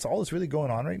 Yeah, I think that's all that's really going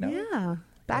on right now. Yeah.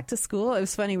 Back to school. It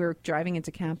was funny. We were driving into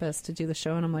campus to do the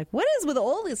show, and I'm like, what is with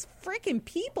all these freaking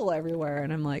people everywhere?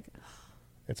 And I'm like,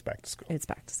 it's back to school. It's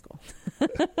back to school.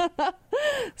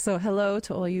 So hello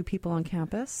to all you people on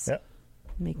campus. Yeah.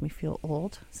 Make me feel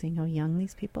old, seeing how young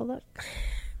these people look.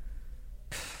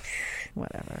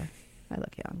 Whatever. I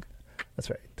look young. That's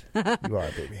right. You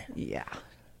are, baby. Yeah.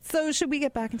 So should we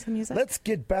get back into the music? Let's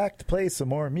get back to play some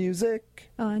more music.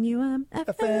 On UMFM.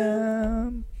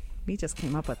 FM. We just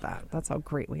came up with that. That's how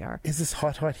great we are. Is this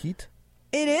Hot Hot Heat?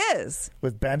 It is.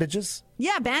 With bandages?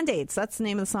 Yeah, Band-Aids. That's the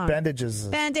name of the song. Bandages.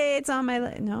 Band-Aids on my...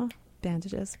 No,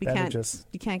 bandages. Bandages.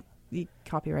 You can't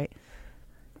copyright.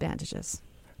 Bandages.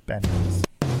 Bandages.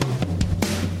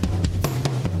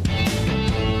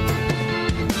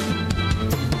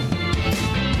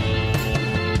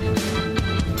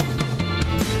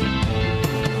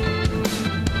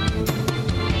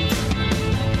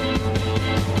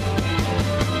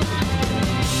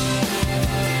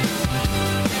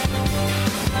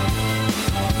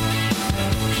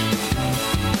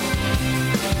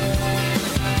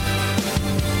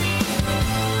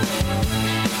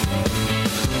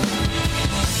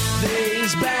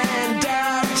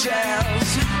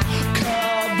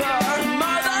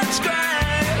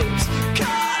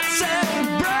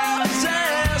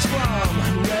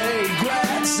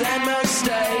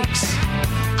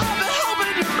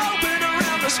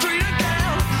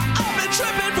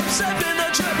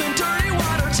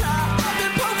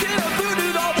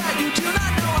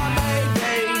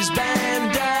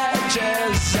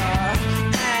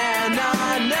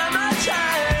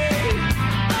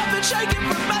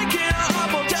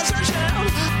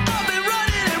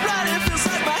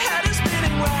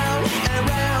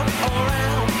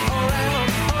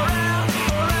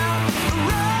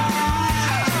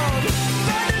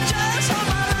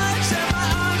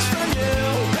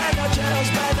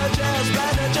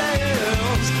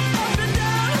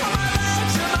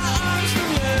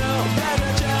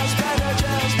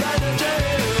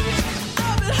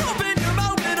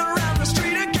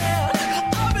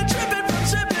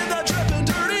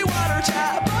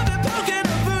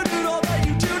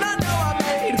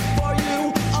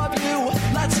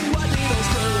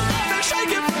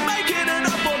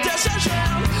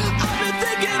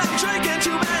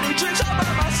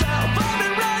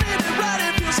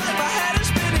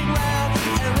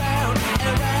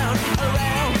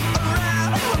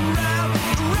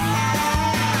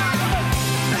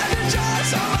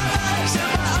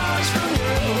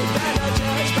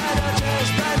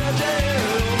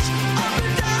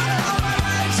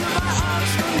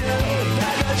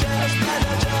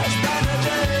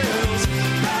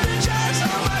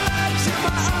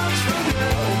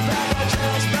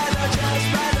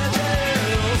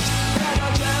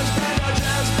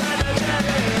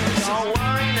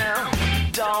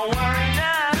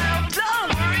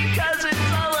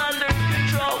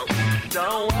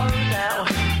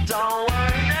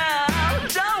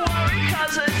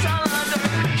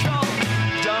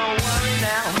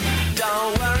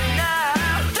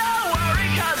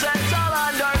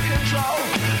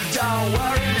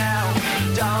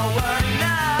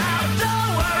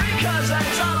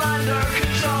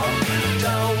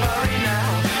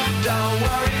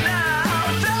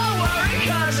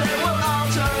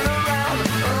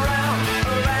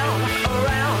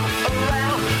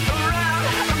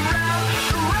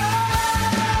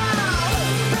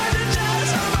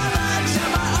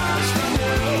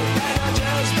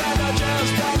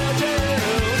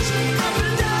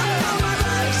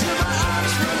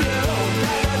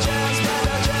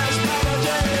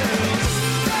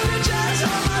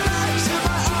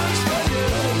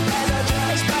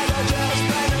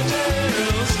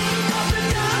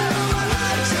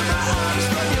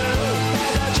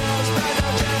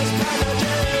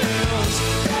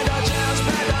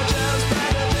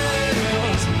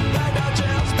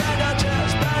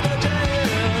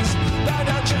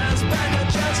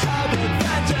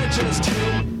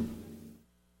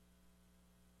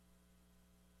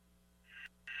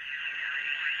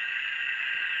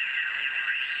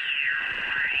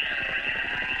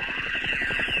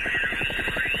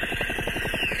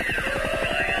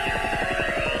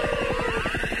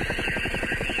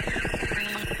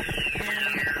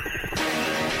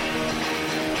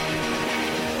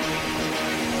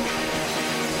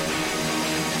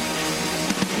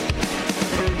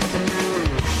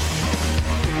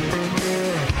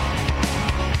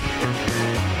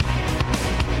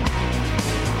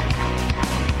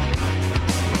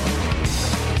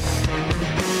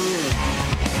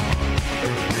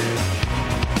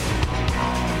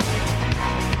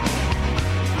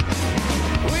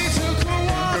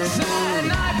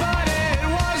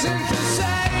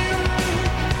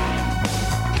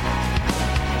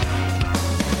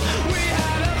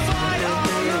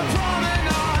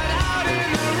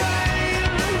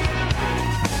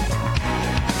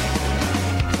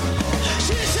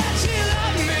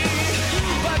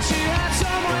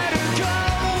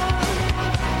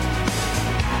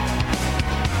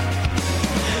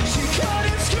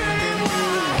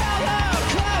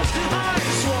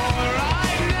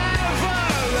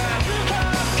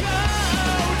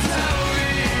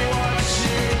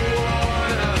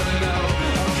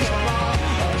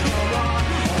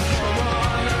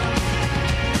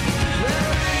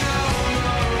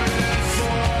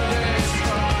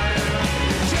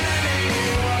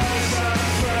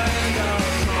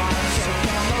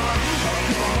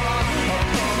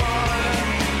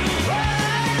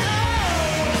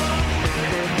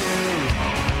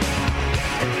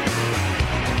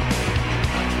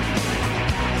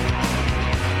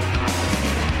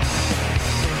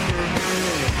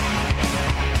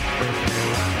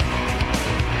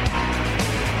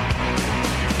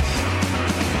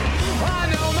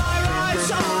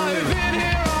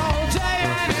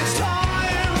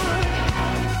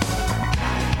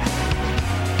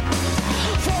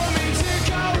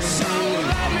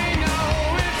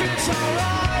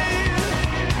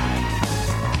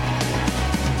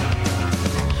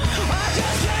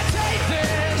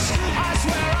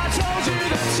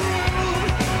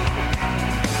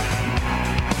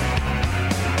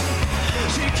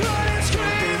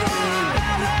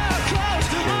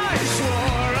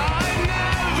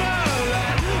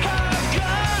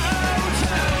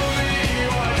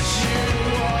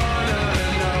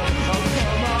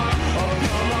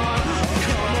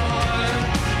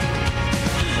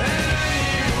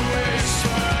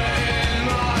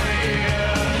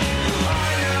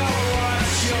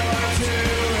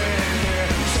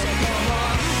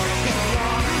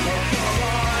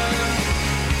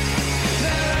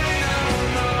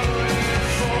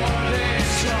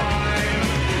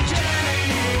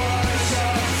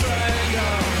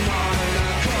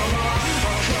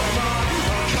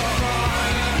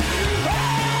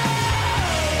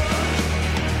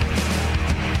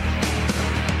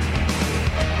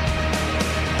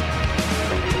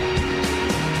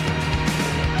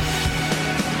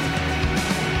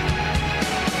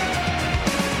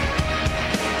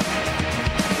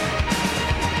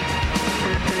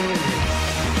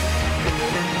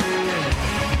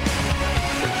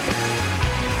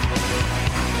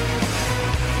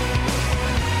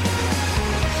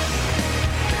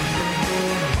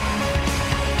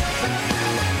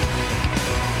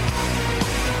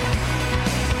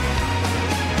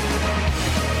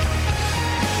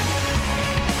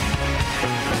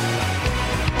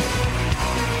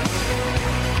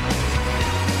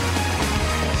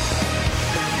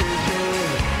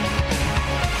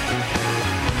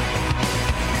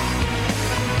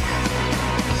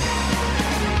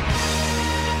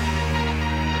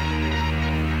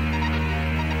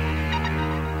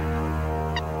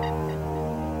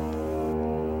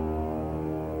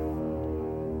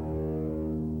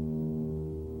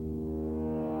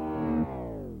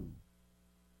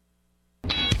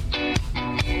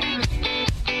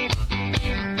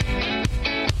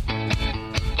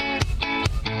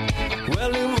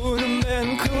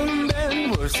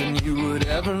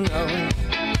 ever know.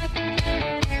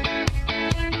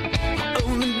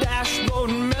 On the dashboard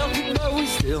melted, but we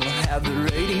still have the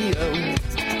radio.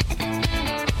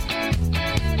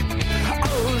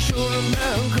 Oh, should have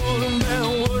been, could have been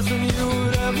worse than you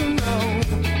would ever know.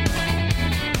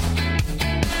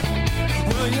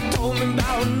 Well, you told me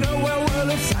about nowhere, well,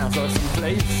 it sounds like some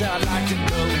place I'd like to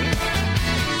go.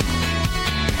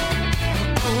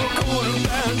 Oh, could have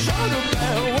been, should have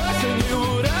been worse than you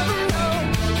would ever know.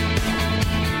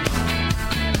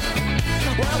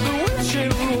 Well, the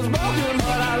windshield was broken,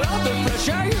 but I love the fresh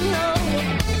air, you know.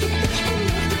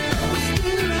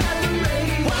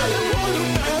 Well, it would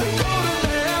have been, could have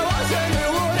been worse than you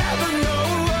would ever know.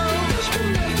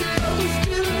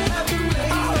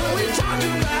 Oh, we talked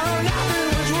about nothing,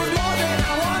 which was more than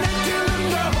I wanted to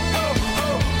know.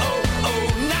 Oh,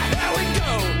 now here we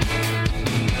go.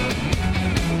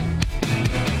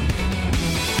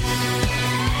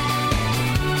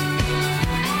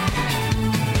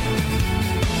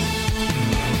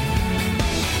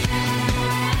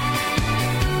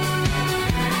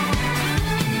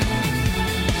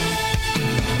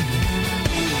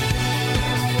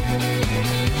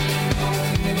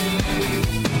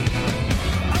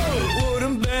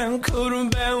 Could have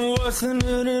been worse than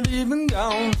it had even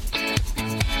gone.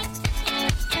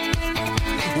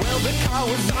 Well, the car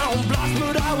was on blast,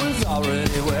 but I was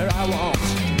already where I want.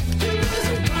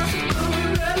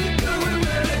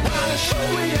 Well, should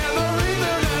we ever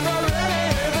even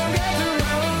get to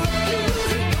know?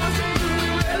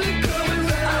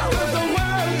 I was the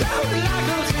world out like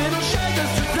a little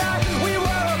shakers to fly. We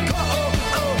were a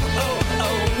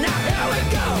now here we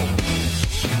go.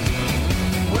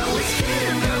 Well, we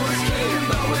skated,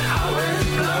 but we always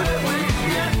blow it. We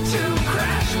get to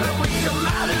crash, but we come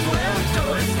out as well. So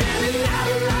we're standing out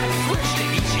of light, switch to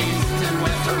each east and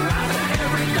west horizon.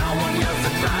 Every dawn, one year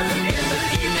surprising. In the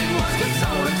evening was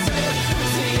consoling, saying,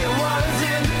 see, it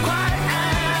wasn't quite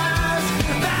as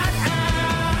bad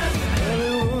as. Well,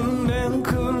 it wouldn't been,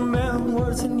 couldn't been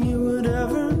worse than you would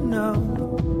ever know.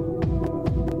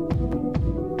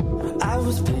 I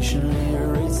was patiently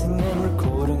erasing and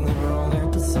recording the wrong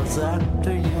episodes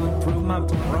after you had proved my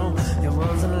point wrong. It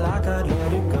wasn't like I'd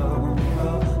let it go.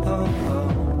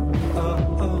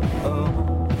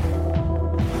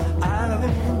 I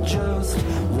just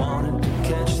wanted to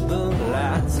catch the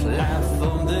last laugh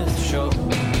of this show.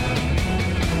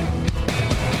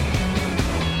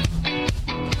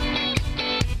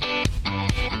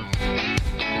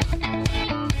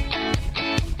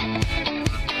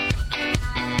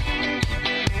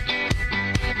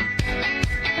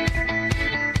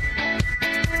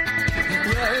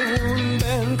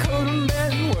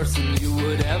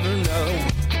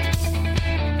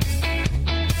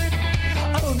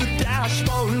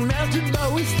 But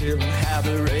we still have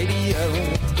the radio.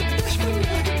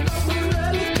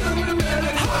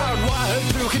 Hardwired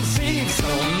to conceive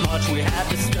so much we had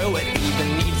to stow it.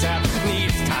 Even needs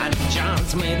tiny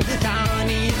Johns made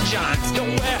tiny Johns.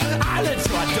 Don't wear eyelids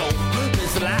so I don't.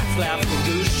 This laugh will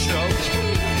do show.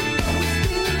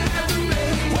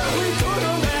 Well, we could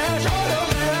have been, should have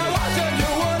been, wasn't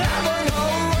you would ever know.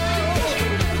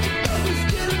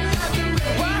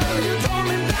 Well, you told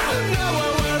me that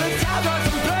nowhere where the sounds are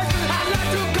some place.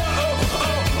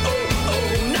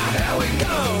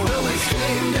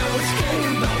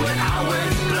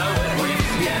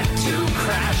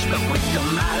 But we still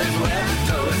might as well.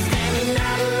 So we're standing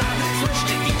out of line, switch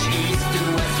to each east and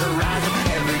west horizon.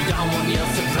 Every dawn one year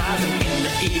surprising. In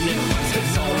the evening once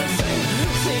it's all the same.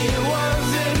 See, it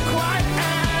wasn't quite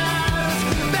as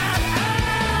bad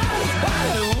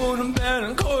as it would have been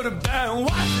and could have been.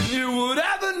 What you would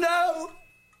ever know.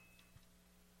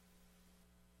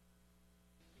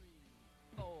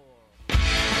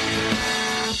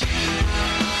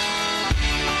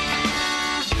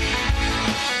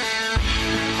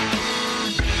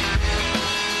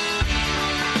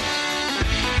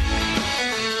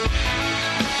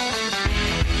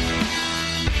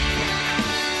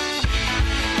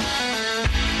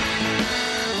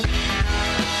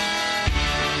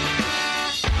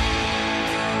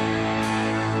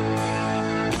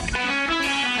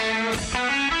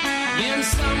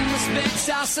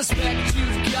 I suspect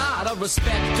you've got a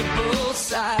respectable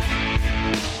side.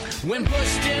 When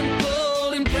pushed and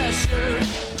pulled and pressured,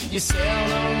 you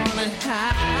seldom run and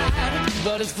hide.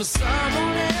 But it's for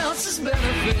someone else's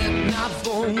benefit, not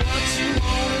for what you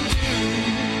want to do.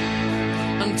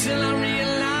 Until I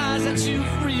realize that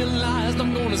you've realized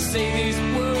I'm gonna say these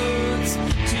words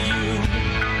to you.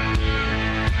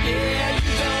 Yeah,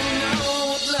 you don't know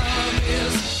what love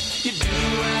is. You do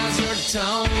as you're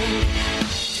told.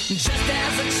 Just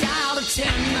as a child of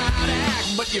pretend might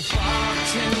act, but you're far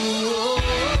too old.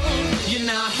 You're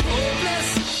not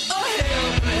hopeless or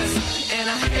helpless, and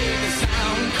I hate to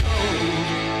sound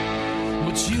cold,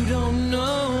 but you don't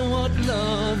know what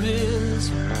love is.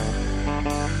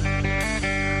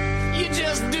 You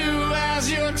just do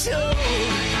as you're told.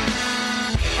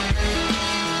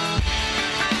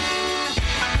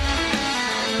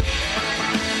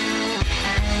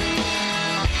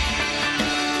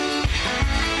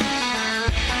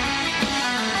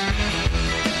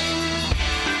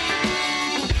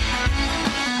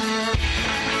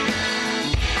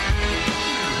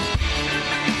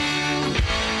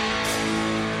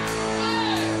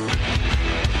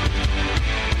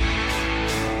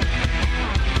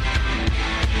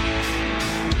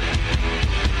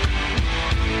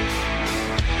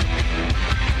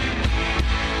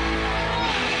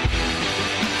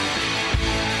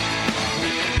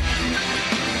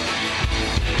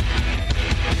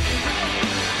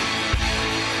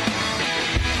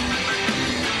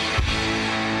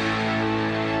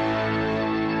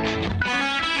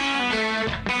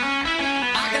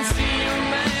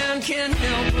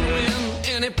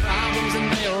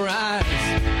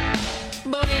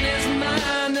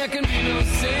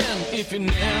 If you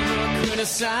never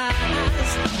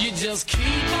criticize, you just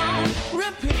keep on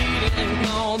repeating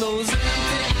all those empty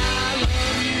I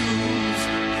love yous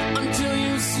until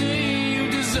you see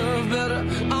you deserve better.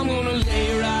 I'm gonna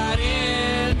lay right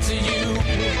into you.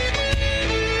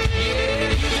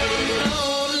 Yeah, you don't know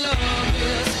what love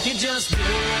is. You just do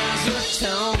as you're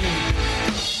told.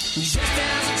 Just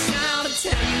as a child of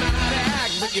 10 might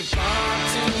act, but you're far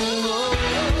too old.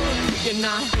 You're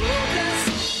not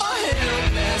hopeless or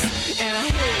helpless, and I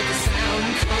hate to sound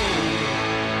cold,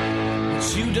 but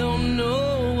you don't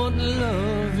know what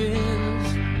love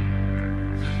is.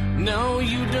 No,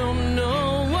 you don't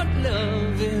know what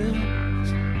love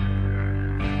is.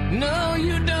 No,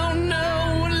 you don't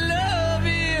know what love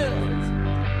is.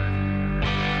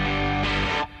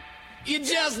 You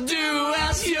just do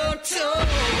as you're told.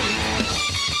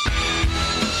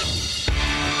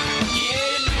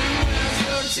 Yeah, you do as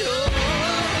you're told.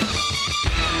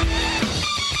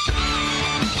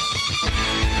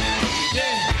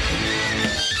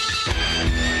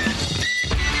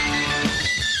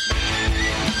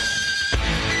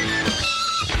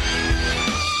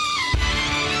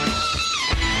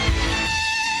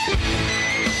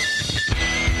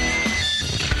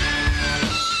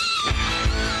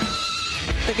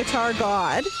 The guitar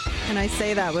god, and I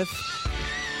say that with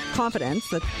confidence,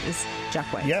 that is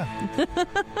Jack White. Yeah.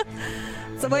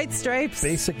 It's the White Stripes.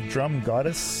 Basic drum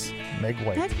goddess, Meg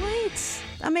White. Meg White.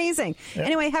 Amazing. Yep.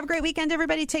 Anyway, have a great weekend,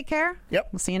 everybody. Take care. Yep.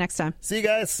 We'll see you next time. See you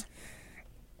guys.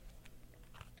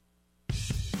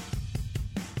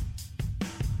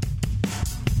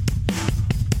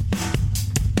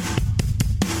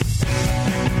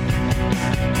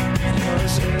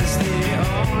 Yours is the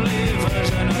only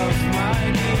version of my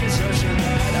needs, version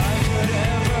that I could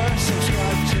ever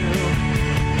subscribe to.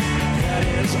 That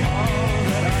is all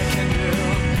that I can do.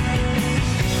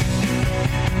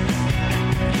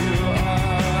 You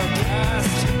are a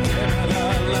blast, dinner the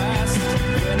last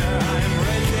winner. I'm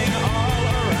raking all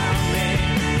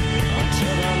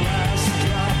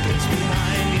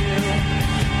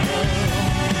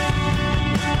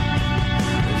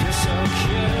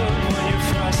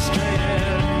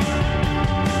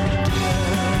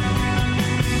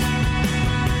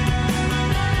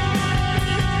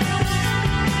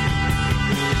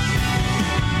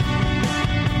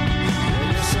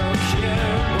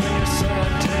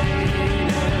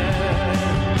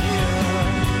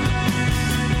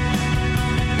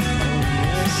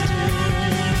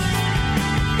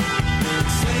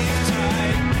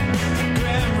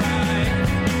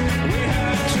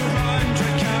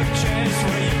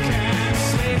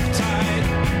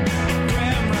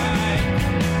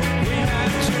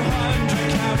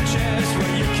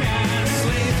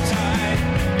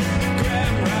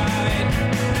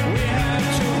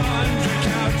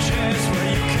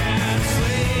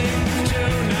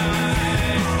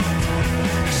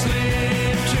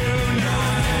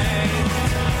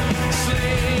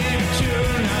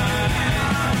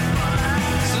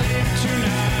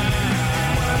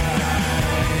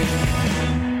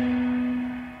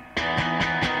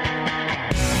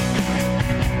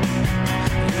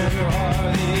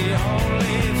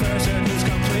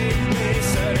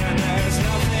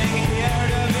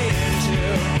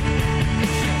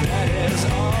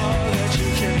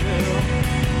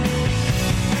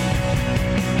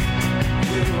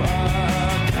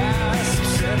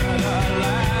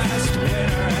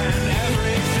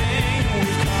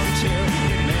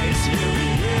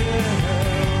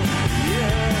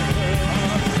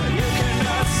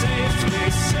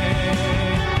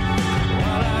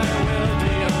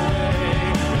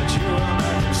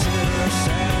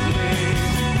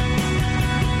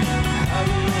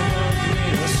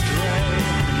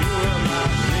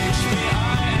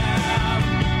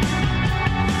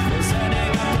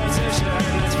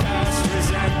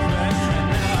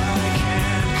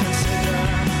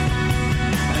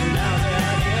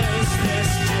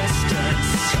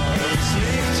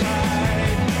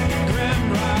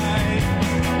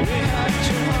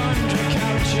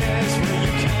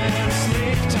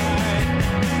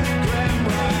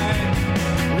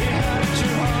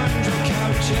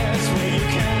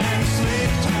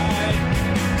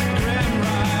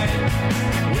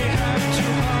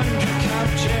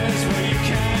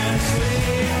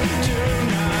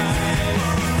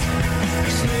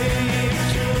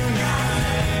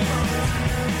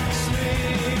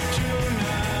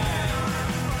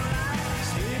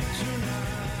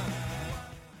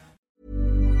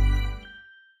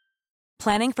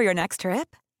Planning for your next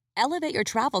trip? Elevate your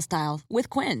travel style with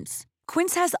Quince.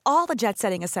 Quince has all the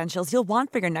jet-setting essentials you'll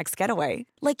want for your next getaway,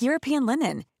 like European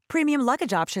linen, premium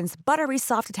luggage options, buttery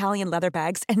soft Italian leather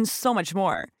bags, and so much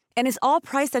more. And is all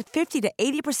priced at 50 to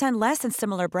 80% less than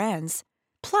similar brands.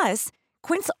 Plus,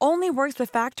 Quince only works with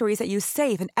factories that use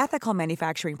safe and ethical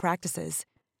manufacturing practices.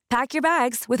 Pack your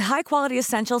bags with high-quality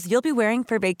essentials you'll be wearing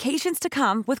for vacations to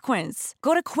come with Quince.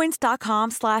 Go to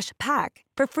quince.com/pack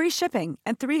for free shipping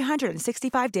and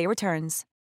 365-day returns.